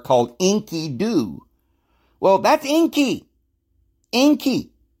counterpart called Enkidu. Well, that's Enki.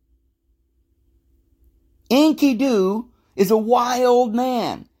 Enki. Enkidu is a wild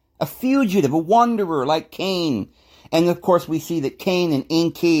man, a fugitive, a wanderer like Cain. And of course we see that Cain and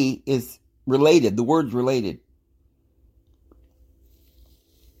Enki is related. The word's related.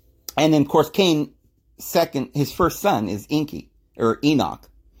 And then of course Cain, his first son is Enki, or Enoch.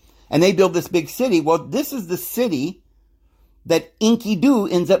 And they build this big city. Well, this is the city that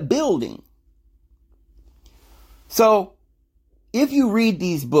Enkidu ends up building. So, if you read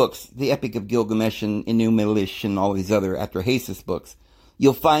these books, the Epic of Gilgamesh and Enuma Elish and all these other Atrahasis books,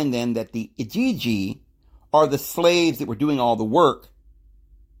 you'll find then that the Igigi are the slaves that were doing all the work.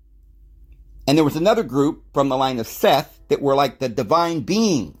 And there was another group from the line of Seth that were like the divine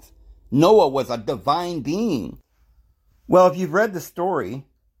beings. Noah was a divine being. Well, if you've read the story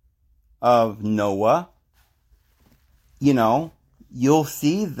of Noah, you'll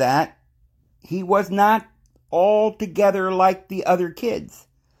see that he was not altogether like the other kids.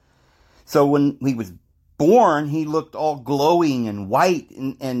 So when he was born, he looked all glowing and white,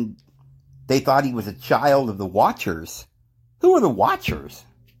 and they thought he was a child of the Watchers. Who are the Watchers?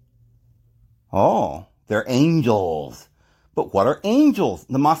 Oh, they're angels. But what are angels?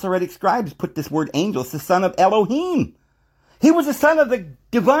 The Masoretic scribes put this word angel. It's the son of Elohim. He was the son of the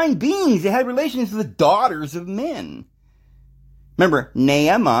divine beings. He had relations with the daughters of men. Remember,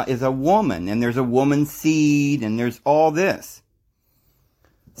 Naamah is a woman, and there's a woman's seed, and there's all this.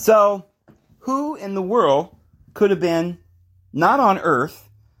 So, who in the world could have been not on earth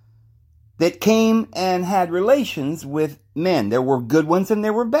that came and had relations with men. There were good ones and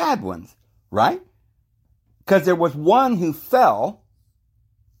there were bad ones, right? Because there was one who fell,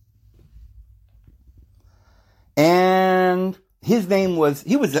 and his name was,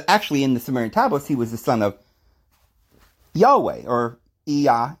 he was actually in the Sumerian tablets, he was the son of Yahweh, or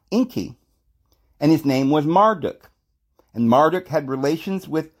Ea Enki. And his name was Marduk. And Marduk had relations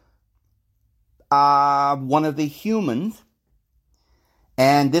with one of the humans,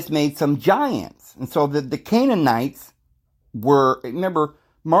 and this made some giants. And so the Canaanites were, remember,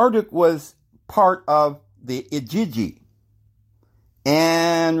 Marduk was part of the Igigi.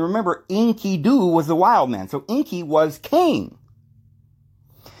 And remember, Enkidu was the wild man. So Enki was Cain.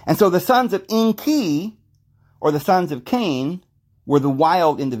 And so the sons of Enki, or the sons of Cain, were the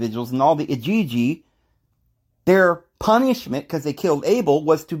wild individuals, and all the Igigi, their punishment, because they killed Abel,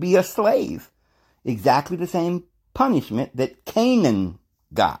 was to be a slave. Exactly the same punishment that Canaan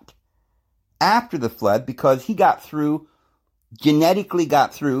got after the flood, because he got through, genetically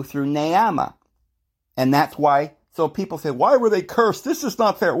got through Naamah. And that's why, so people say, why were they cursed? This is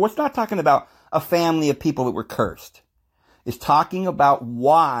not fair. Well, it's not talking about a family of people that were cursed. It's talking about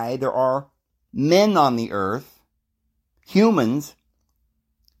why there are men on the earth, humans,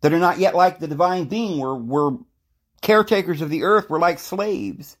 that are not yet like the divine being, were caretakers of the earth, were like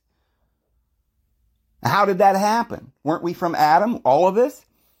slaves. How did that happen? Weren't we from Adam, all of us?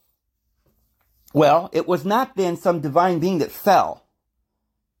 Well, it was not then some divine being that fell.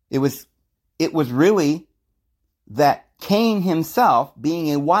 It was really that Cain himself,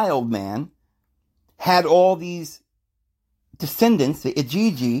 being a wild man, had all these descendants, the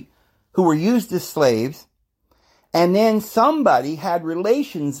Igigi, who were used as slaves, and then somebody had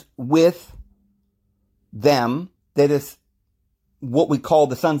relations with them, that is what we call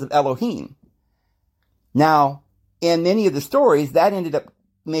the sons of Elohim. Now, in many of the stories, that ended up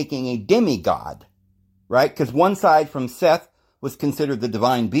making a demigod, right? Because one side from Seth was considered the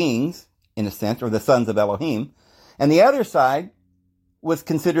divine beings, in a sense, or the sons of Elohim, and the other side was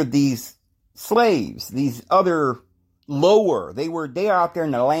considered these slaves, these other lower. They are out there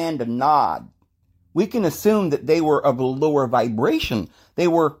in the land of Nod. We can assume that they were of a lower vibration. They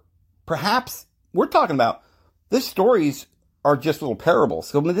were perhaps, we're talking about, these stories are just little parables.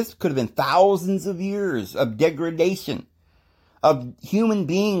 So this could have been thousands of years of degradation, of human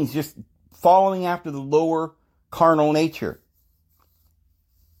beings just following after the lower carnal nature.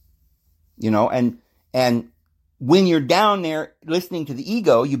 You know, and when you're down there listening to the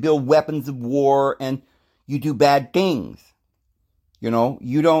ego, you build weapons of war and you do bad things. You know,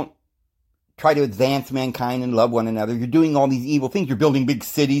 you don't try to advance mankind and love one another. You're doing all these evil things. You're building big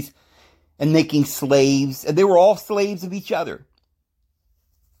cities and making slaves. And they were all slaves of each other.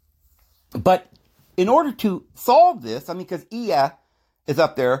 But in order to solve this, I mean, because Ea is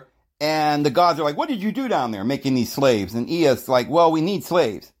up there and the gods are like, what did you do down there making these slaves? And Ea's like, well, we need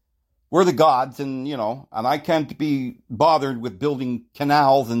slaves. We're the gods, and, you know, and I can't be bothered with building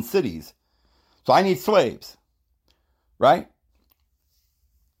canals and cities. So I need slaves. Right?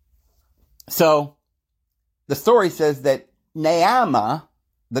 So the story says that Naamah,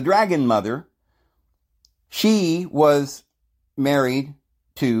 the dragon mother, she was married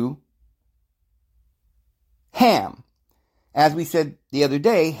to Ham. As we said the other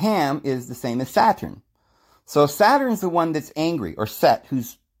day, Ham is the same as Saturn. So Saturn's the one that's angry, or Set,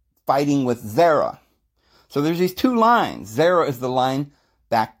 who's fighting with Zerah. So there's these two lines. Zerah is the line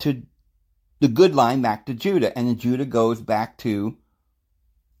back to, the good line back to Judah. And then Judah goes back to,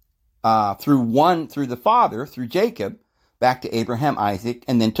 through the father, through Jacob, back to Abraham, Isaac,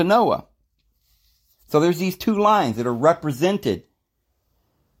 and then to Noah. So there's these two lines that are represented.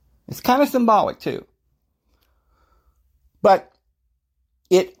 It's kind of symbolic too. But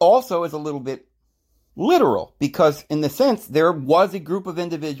it also is a little bit literal, because in the sense there was a group of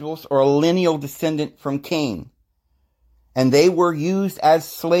individuals or a lineal descendant from Cain, and they were used as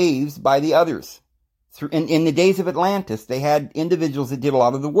slaves by the others. In the days of Atlantis, they had individuals that did a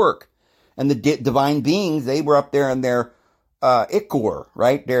lot of the work, and the divine beings, they were up there in their ichor,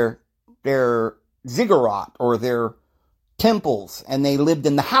 right? Their ziggurat, or their temples, and they lived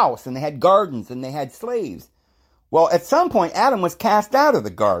in the house, and they had gardens, and they had slaves. Well, at some point, Adam was cast out of the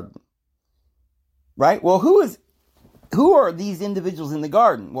garden. Right? Well, who are these individuals in the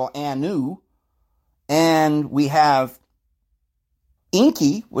garden? Well, Anu, and we have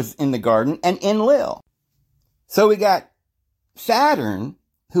Enki was in the garden, and Enlil. So we got Saturn,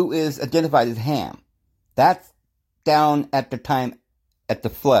 who is identified as Ham. That's down at the time at the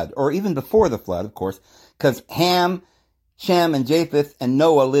flood, or even before the flood, of course, because Ham, Shem, and Japheth, and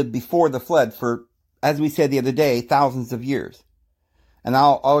Noah lived before the flood for, as we said the other day, thousands of years. And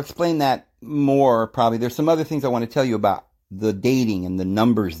I'll explain that more, probably. There's some other things I want to tell you about the dating and the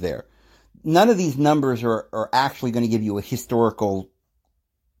numbers there. None of these numbers are actually going to give you a historical,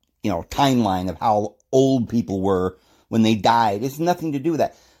 timeline of how old people were when they died. It's nothing to do with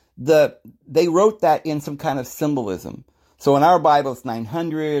that. They wrote that in some kind of symbolism. So in our Bible, it's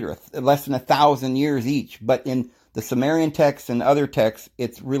 900 or less than 1,000 years each. But in the Sumerian texts and other texts,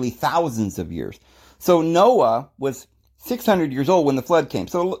 it's really thousands of years. So Noah was 600 years old when the flood came.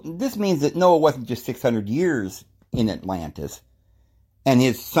 So this means that Noah wasn't just 600 years in Atlantis. And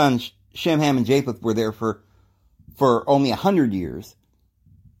his sons, Shem, Ham, and Japheth were there for only 100 years,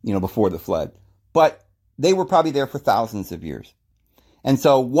 before the flood. But they were probably there for thousands of years. And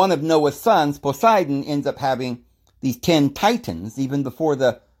so one of Noah's sons, Poseidon, ends up having these 10 titans even before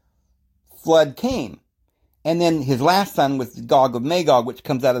the flood came. And then his last son was Gog of Magog, which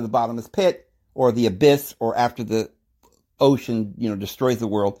comes out of the bottomless pit or the abyss, or after the ocean, destroys the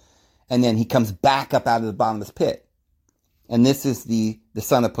world. And then he comes back up out of the bottomless pit. And this is the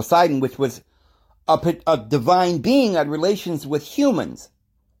son of Poseidon, which was a divine being had relations with humans.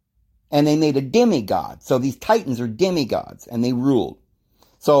 And they made a demigod. So these titans are demigods, and they ruled.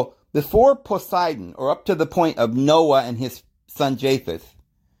 So before Poseidon, or up to the point of Noah and his son Japheth,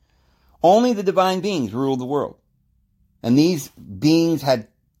 only the divine beings ruled the world. And these beings had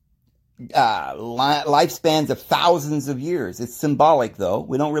lifespans of thousands of years. It's symbolic, though.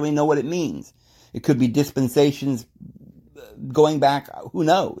 We don't really know what it means. It could be dispensations going back, who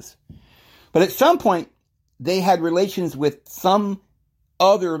knows. But at some point, they had relations with some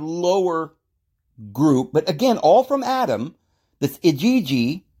other lower group. But again, all from Adam, this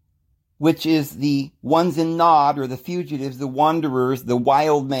Igigi, which is the ones in Nod, or the fugitives, the wanderers, the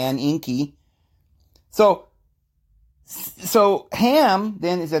wild man, Enki. So Ham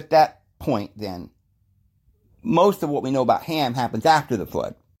then is at that point then. Most of what we know about Ham happens after the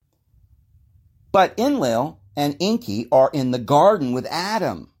flood. But Enlil and Enki are in the garden with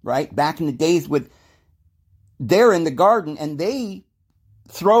Adam, right? Back in the days they're in the garden and they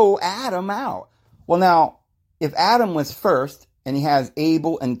throw Adam out. Well, now, if Adam was first and he has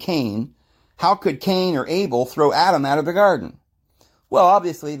Abel and Cain, how could Cain or Abel throw Adam out of the garden? Well,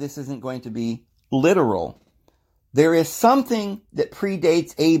 obviously, this isn't going to be literal. There is something that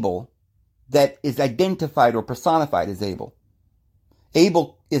predates Abel that is identified or personified as Abel.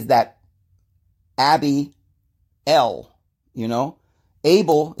 Abel is that Abby El,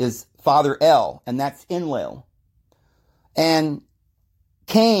 Abel is Father El, and that's Enlil. And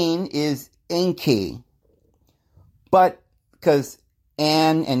Cain is Enki. But because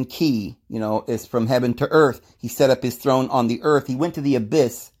An and Ki, is from heaven to earth, he set up his throne on the earth. He went to the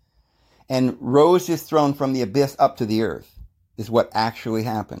abyss and rose his throne from the abyss up to the earth, is what actually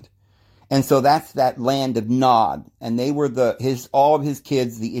happened. And so that's that land of Nod. And they were all of his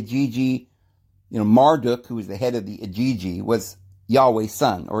kids, the Igigi, Marduk, who was the head of the Igigi, was Yahweh's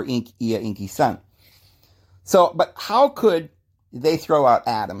son, or Enki's son. So, but how could they throw out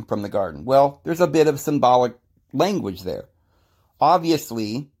Adam from the garden? Well, there's a bit of symbolic language there.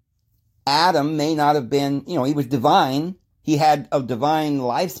 Obviously, Adam may not have been, he was divine. He had a divine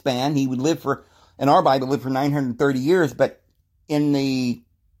lifespan. He would in our Bible, live for 930 years, but in the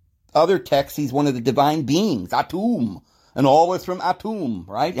other texts, he's one of the divine beings, Atum, and all is from Atum,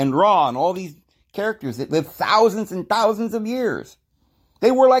 right? And Ra, and all these characters that lived thousands and thousands of years.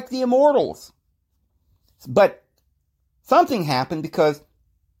 They were like the immortals. But something happened because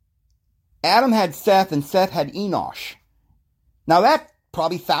Adam had Seth and Seth had Enosh. Now that's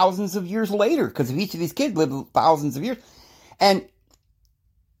probably thousands of years later, because if each of these kids lived thousands of years. And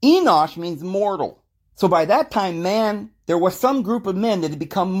Enosh means mortal. So by that time, there was some group of men that had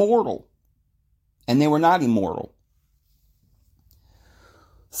become mortal. And they were not immortal.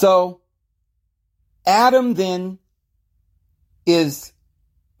 So Adam then is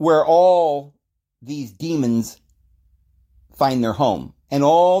where all these demons find their home. And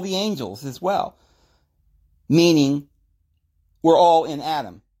all the angels as well. Meaning, we're all in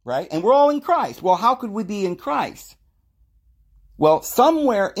Adam, right? And we're all in Christ. Well, how could we be in Christ? Well,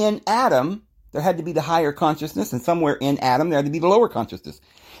 somewhere in Adam, there had to be the higher consciousness, and somewhere in Adam, there had to be the lower consciousness.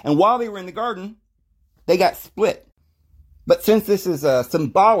 And while they were in the garden, they got split. But since this is a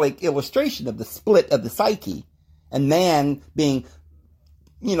symbolic illustration of the split of the psyche, and man being,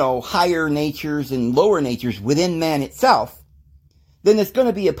 higher natures and lower natures within man itself, then it's going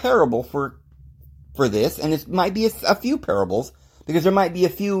to be a parable for this, and it might be a few parables, because there might be a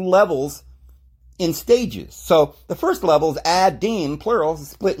few levels in stages. So the first level is Adim, plural, is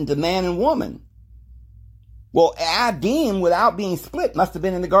split into man and woman. Well, Adim, without being split, must have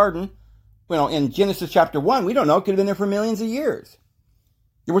been in the garden. In Genesis chapter 1, we don't know, it could have been there for millions of years.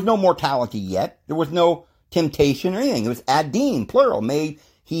 There was no mortality yet. There was no temptation or anything. It was Adim, plural, made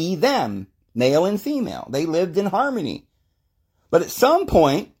he, them, male and female. They lived in harmony. But at some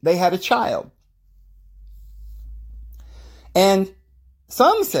point, they had a child. And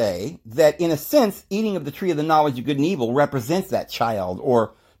some say that, in a sense, eating of the tree of the knowledge of good and evil represents that child,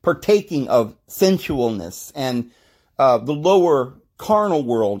 or partaking of sensualness and the lower carnal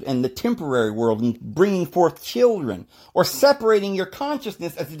world and the temporary world, and bringing forth children, or separating your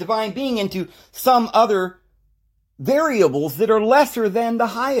consciousness as a divine being into some other variables that are lesser than the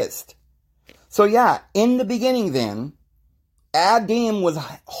highest. So yeah, in the beginning then, Adam was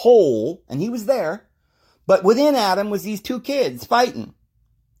whole, and he was there, but within Adam was these two kids fighting,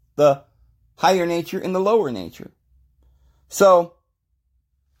 the higher nature and the lower nature. So,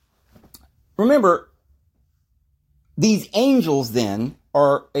 remember, these angels then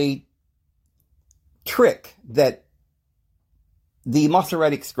are a trick that the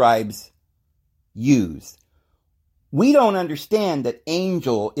Masoretic scribes use. We don't understand that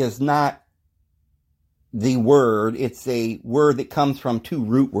angel is not the word. It's a word that comes from two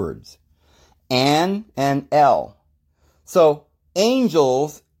root words, an and el. So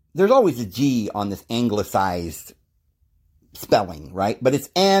angels, there's always a G on this anglicized spelling, right? But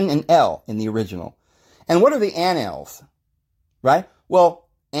it's an and el in the original. And what are the anels, right? Well,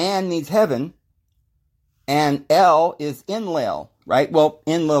 an means heaven, and el is Enlil, right? Well,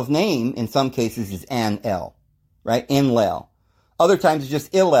 Enlil's name in some cases is Enlil, right? Enlil. Other times it's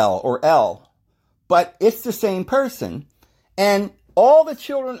just Illel or El. But it's the same person. And all the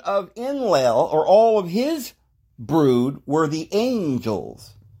children of Enlil, or all of his brood, were the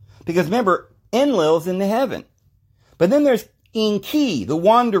angels. Because remember, Enlil's in the heaven. But then there's Enki, the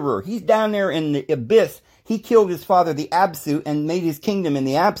wanderer. He's down there in the abyss. He killed his father, the Absu, and made his kingdom in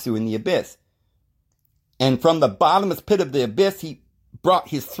the Absu, in the abyss. And from the bottomless pit of the abyss, he brought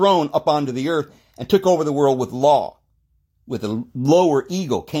his throne up onto the earth and took over the world with law. With a lower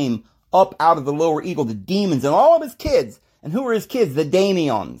eagle, came up out of the lower eagle, the demons and all of his kids. And who were his kids? The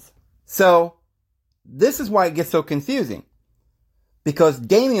Daimons. So, this is why it gets so confusing. Because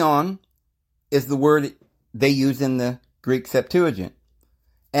Daimon is the word they use in the Greek Septuagint.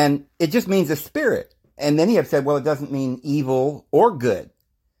 And it just means a spirit. And many have said, well, it doesn't mean evil or good.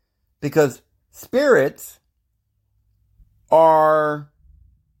 Because spirits are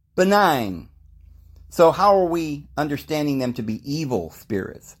benign. So how are we understanding them to be evil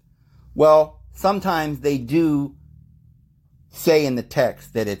spirits? Well, sometimes they do say in the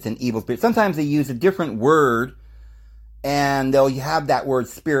text that it's an evil spirit. Sometimes they use a different word, and they'll have that word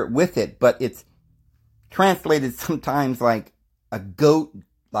spirit with it, but it's translated sometimes like a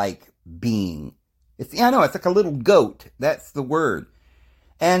goat-like being. It's like a little goat. That's the word.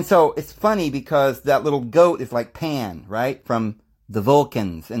 And so it's funny because that little goat is like Pan, right? From the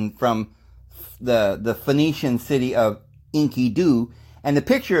Vulcans and from the Phoenician city of Enkidu. And the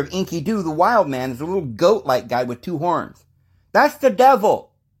picture of Enkidu, the wild man, is a little goat-like guy with two horns. That's the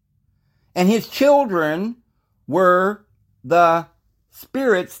devil. And his children were the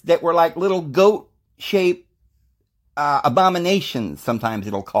spirits that were like little goat-shaped abominations, sometimes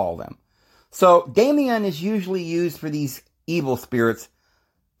it'll call them. So Damien is usually used for these evil spirits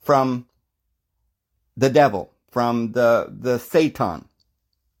from the devil, from the Satan,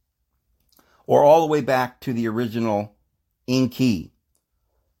 or all the way back to the original Enki.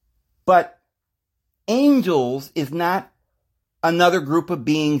 But angels is not another group of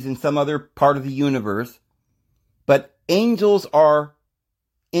beings in some other part of the universe, but angels are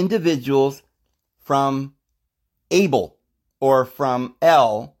individuals from Abel, or from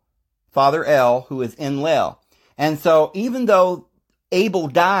El, Father El, who is Enlil. And so even though Abel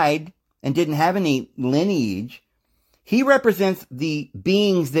died and didn't have any lineage, he represents the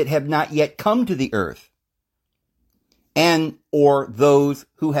beings that have not yet come to the earth, and or those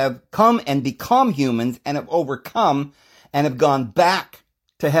who have come and become humans and have overcome and have gone back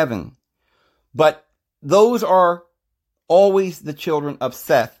to heaven. But those are always the children of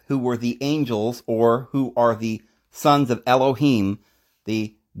Seth, who were the angels, or who are the sons of Elohim,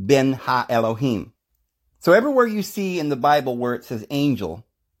 the Ben Ha-Elohim. So everywhere you see in the Bible where it says angel,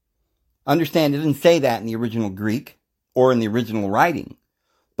 understand it didn't say that in the original Greek or in the original writing.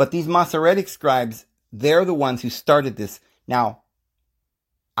 But these Masoretic scribes, they're the ones who started this. Now,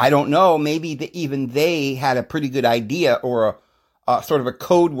 I don't know, maybe even they had a pretty good idea, or a sort of a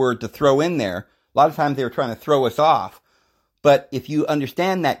code word to throw in there. A lot of times they were trying to throw us off. But if you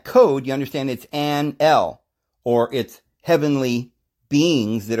understand that code, you understand it's An-El, or it's heavenly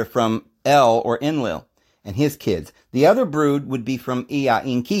beings that are from El or Enlil and his kids. The other brood would be from Ea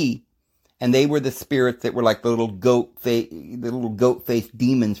Enki, And they were the spirits that were like the little goat-faced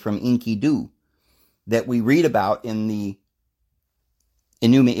demons from Enkidu that we read about in the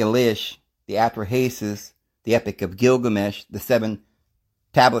Enuma Elish, the Atrahasis, the Epic of Gilgamesh, the 7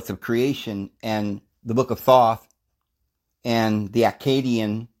 Tablets of Creation, and the Book of Thoth, and the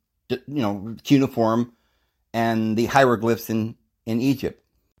Akkadian, cuneiform, and the hieroglyphs in Egypt.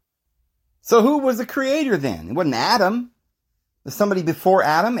 So who was the creator then? It wasn't Adam. Was somebody before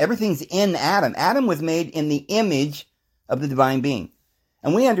Adam? Everything's in Adam. Adam was made in the image of the divine being.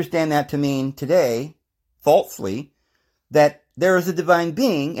 And we understand that to mean today, falsely, that there is a divine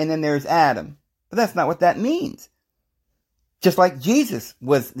being and then there's Adam. But that's not what that means. Just like Jesus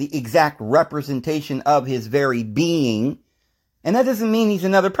was the exact representation of his very being, and that doesn't mean he's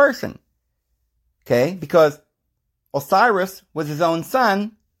another person. Okay? Because Osiris was his own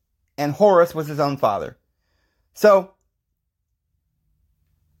son, and Horus was his own father. So,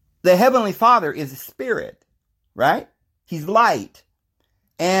 the Heavenly Father is a spirit, right? He's light.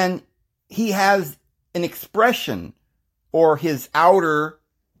 And he has an expression, or his outer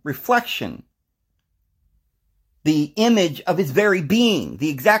reflection, the image of his very being, the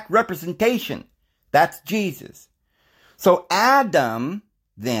exact representation. That's Jesus. So Adam,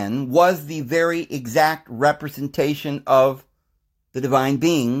 then, was the very exact representation of the divine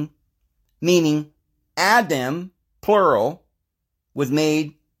being, meaning Adam, plural, was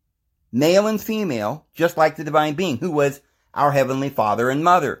made male and female, just like the divine being, who was our Heavenly Father and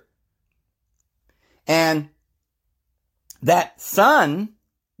Mother. And that Son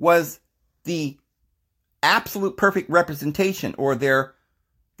was the absolute perfect representation, or their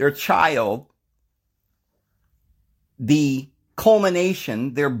child, the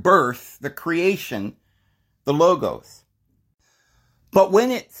culmination, their birth, the creation, the Logos. But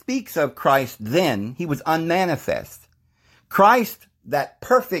when it speaks of Christ then, he was unmanifest. Christ, that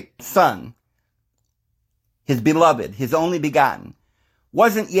perfect Son, his beloved, his only begotten,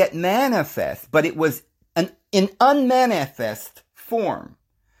 wasn't yet manifest, but it was in unmanifest form.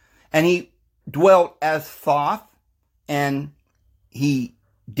 And he dwelt as Thoth, and he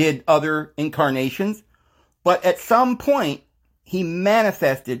did other incarnations, but at some point he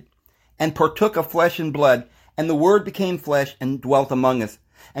manifested and partook of flesh and blood, and the Word became flesh and dwelt among us.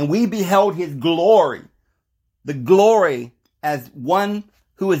 And we beheld his glory, the glory as one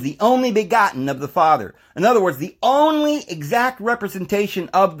who is the only begotten of the Father. In other words, the only exact representation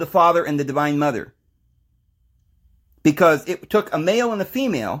of the Father and the Divine Mother. Because it took a male and a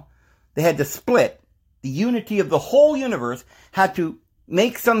female, they had to split. The unity of the whole universe had to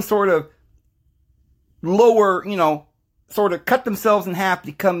make some sort of lower, sort of cut themselves in half,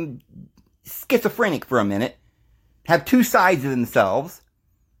 become schizophrenic for a minute, have two sides of themselves,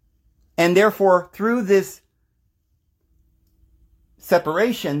 and therefore through this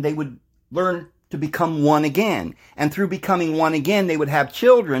separation they would learn to become one again. And through becoming one again they would have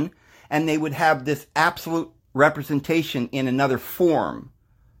children, and they would have this absolute representation in another form,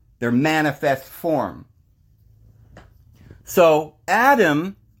 their manifest form. So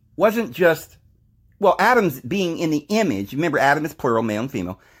Adam wasn't just, Adam's being in the image. Remember, Adam is plural, male and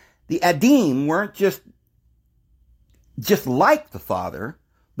female. The Adim weren't just like the Father,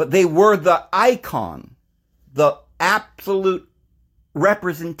 but they were the icon, the absolute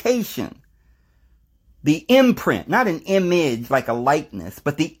representation, the imprint, not an image like a likeness,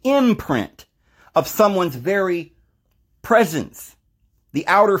 but the imprint of someone's very presence, the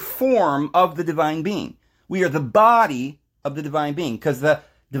outer form of the divine being. We are the body of the divine being, because the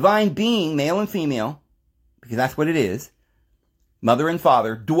divine being, male and female, because that's what it is, mother and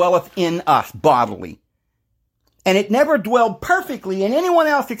father, dwelleth in us bodily. And it never dwelled perfectly in anyone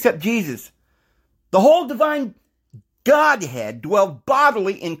else except Jesus. The whole divine Godhead dwelled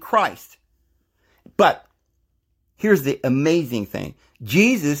bodily in Christ. But here's the amazing thing.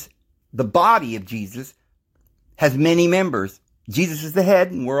 Jesus, the body of Jesus, has many members. Jesus is the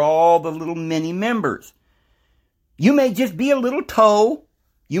head, and we're all the little many members. You may just be a little toe.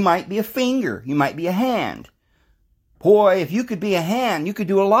 You might be a finger. You might be a hand. Boy, if you could be a hand, you could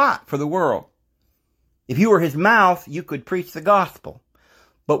do a lot for the world. If you were his mouth, you could preach the gospel.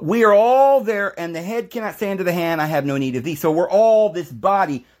 But we are all there, and the head cannot say unto the hand, I have no need of thee. So we're all this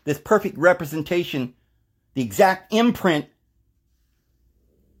body, this perfect representation, the exact imprint,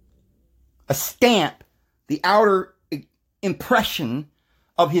 a stamp, the outer impression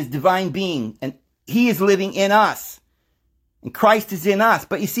of his divine being. And he is living in us. And Christ is in us.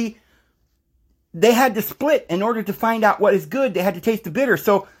 But you see, they had to split in order to find out what is good. They had to taste the bitter.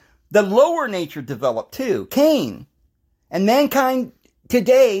 So the lower nature developed too. Cain. And mankind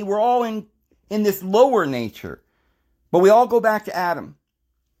today, we're all in this lower nature. But we all go back to Adam.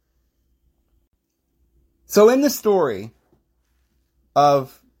 So in the story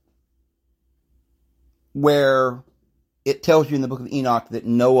of where it tells you in the book of Enoch that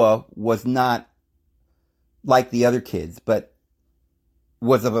Noah was not like the other kids, but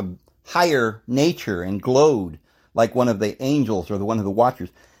was of a higher nature and glowed like one of the angels or one of the watchers,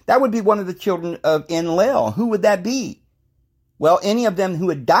 that would be one of the children of Enlil. Who would that be? Well, any of them who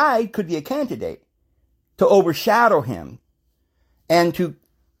had died could be a candidate to overshadow him and to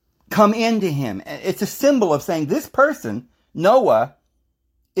come into him. It's a symbol of saying this person, Noah,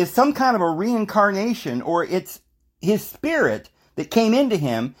 is some kind of a reincarnation, or it's his spirit that came into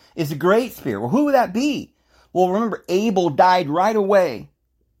him is a great spirit. Well, who would that be? Well, remember, Abel died right away.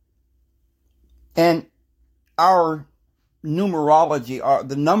 And our numerology,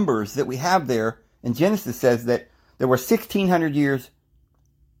 the numbers that we have there in Genesis says that there were 1,600 years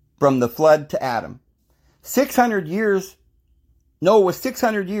from the flood to Adam. 600 years, Noah was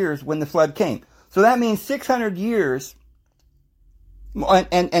 600 years when the flood came. So that means 600 years,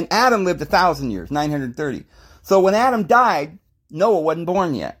 and Adam lived 1,000 years, 930. So when Adam died, Noah wasn't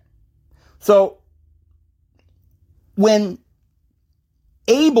born yet. So when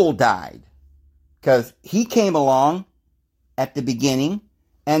Abel died, because he came along at the beginning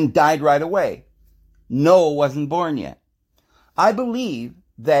and died right away, Noah wasn't born yet. I believe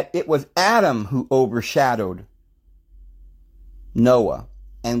that it was Adam who overshadowed Noah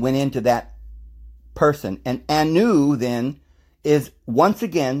and went into that person. And Anu then is once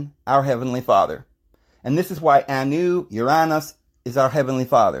again our Heavenly Father. And this is why Anu, Uranus, is our Heavenly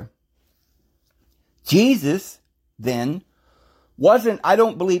Father. Jesus then wasn't, I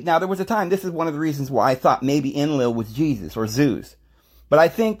don't believe, now there was a time, this is one of the reasons why I thought maybe Enlil was Jesus or Zeus. But I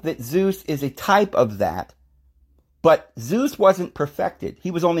think that Zeus is a type of that. But Zeus wasn't perfected.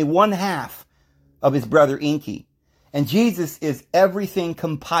 He was only one half of his brother Enki. And Jesus is everything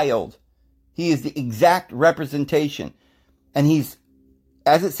compiled. He is the exact representation. And he's,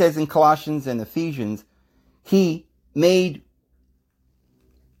 as it says in Colossians and Ephesians, he made,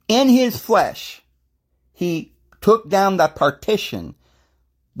 in his flesh, he took down the partition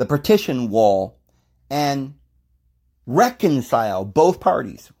wall, and reconciled both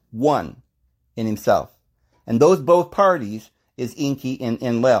parties, one in himself. And those both parties is Enki and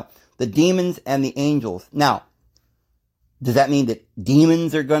Enlil, the demons and the angels. Now, does that mean that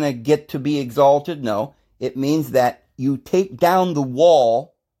demons are going to get to be exalted? No. It means that you take down the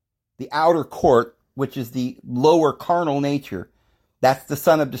wall, the outer court, which is the lower carnal nature. That's the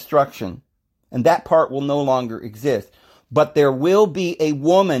son of destruction. And that part will no longer exist. But there will be a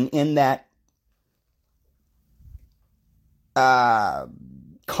woman in that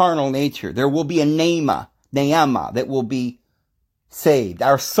carnal nature. There will be a Naama that will be saved.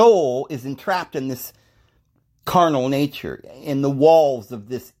 Our soul is entrapped in this carnal nature, in the walls of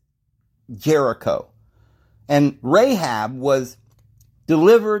this Jericho. And Rahab was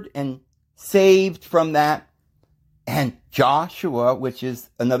delivered and saved from that. And Joshua, which is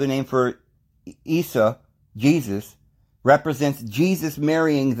another name for Isa, Jesus, represents Jesus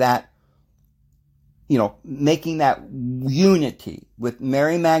marrying that, making that unity with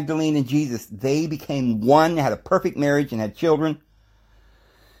Mary Magdalene and Jesus. They became one, had a perfect marriage and had children,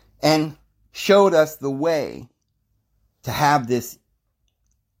 and showed us the way to have this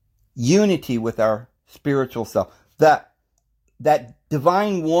unity with our spiritual self. That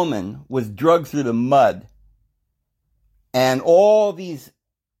divine woman was dragged through the mud, and all these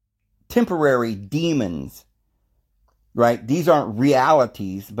temporary demons, right? These aren't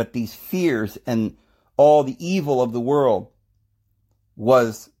realities, but these fears and all the evil of the world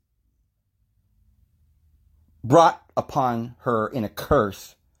was brought upon her in a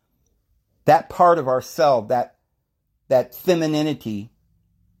curse. That part of ourself, that femininity,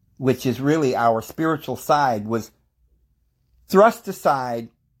 which is really our spiritual side, was thrust aside,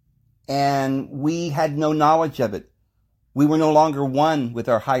 and we had no knowledge of it. We were no longer one with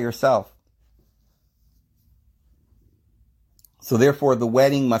our higher self. So therefore, the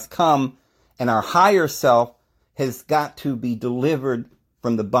wedding must come, and our higher self has got to be delivered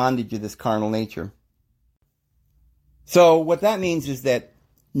from the bondage of this carnal nature. So what that means is that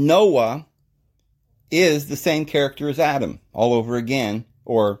Noah is the same character as Adam all over again,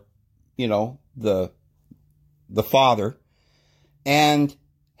 or, the father. And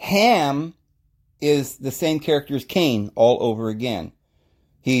Ham is the same character as Cain all over again.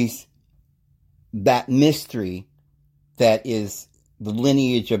 He's that mystery that is the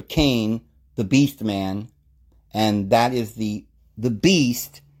lineage of Cain, the beast man, and that is the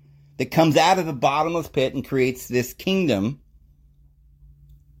beast that comes out of the bottomless pit and creates this kingdom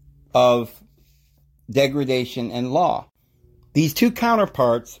of degradation and law. These two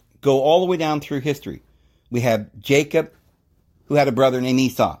counterparts go all the way down through history. We have Jacob, who had a brother named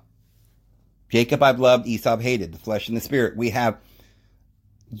Esau. Jacob I've loved, Esau I've hated, the flesh and the spirit. We have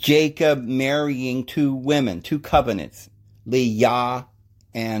Jacob marrying two women, two covenants, Leah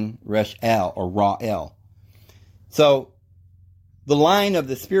and Rachel or Ra'el. So the line of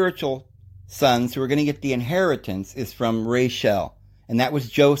the spiritual sons who are going to get the inheritance is from Rachel, and that was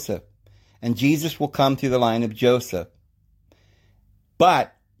Joseph. And Jesus will come through the line of Joseph.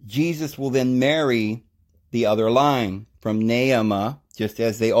 But Jesus will then marry the other line from Naamah, just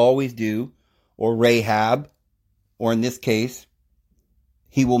as they always do, or Rahab, or in this case,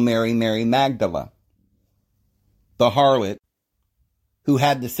 he will marry Mary Magdalene, the harlot, who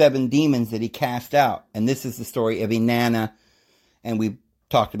had the 7 demons that he cast out. And this is the story of Inanna, and we've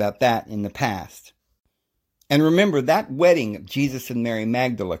talked about that in the past. And remember, that wedding of Jesus and Mary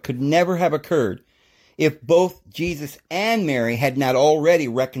Magdalene could never have occurred if both Jesus and Mary had not already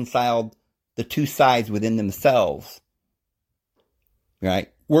reconciled the two sides within themselves.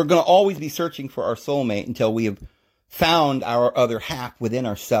 Right? We're going to always be searching for our soulmate until we have found our other half within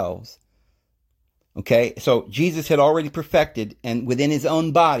ourselves. Okay? So Jesus had already perfected, and within his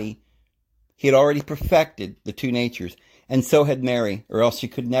own body, he had already perfected the two natures. And so had Mary, or else she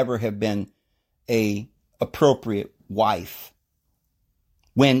could never have been a appropriate wife.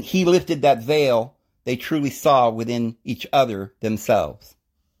 When he lifted that veil, they truly saw within each other themselves.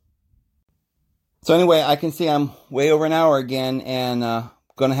 So anyway, I can see I'm way over an hour again, and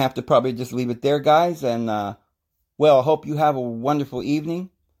going to have to probably just leave it there, guys. And well, I hope you have a wonderful evening,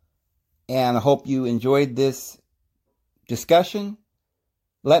 and I hope you enjoyed this discussion.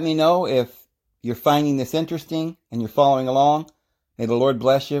 Let me know if you're finding this interesting and you're following along. May the Lord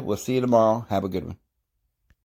bless you. We'll see you tomorrow. Have a good one.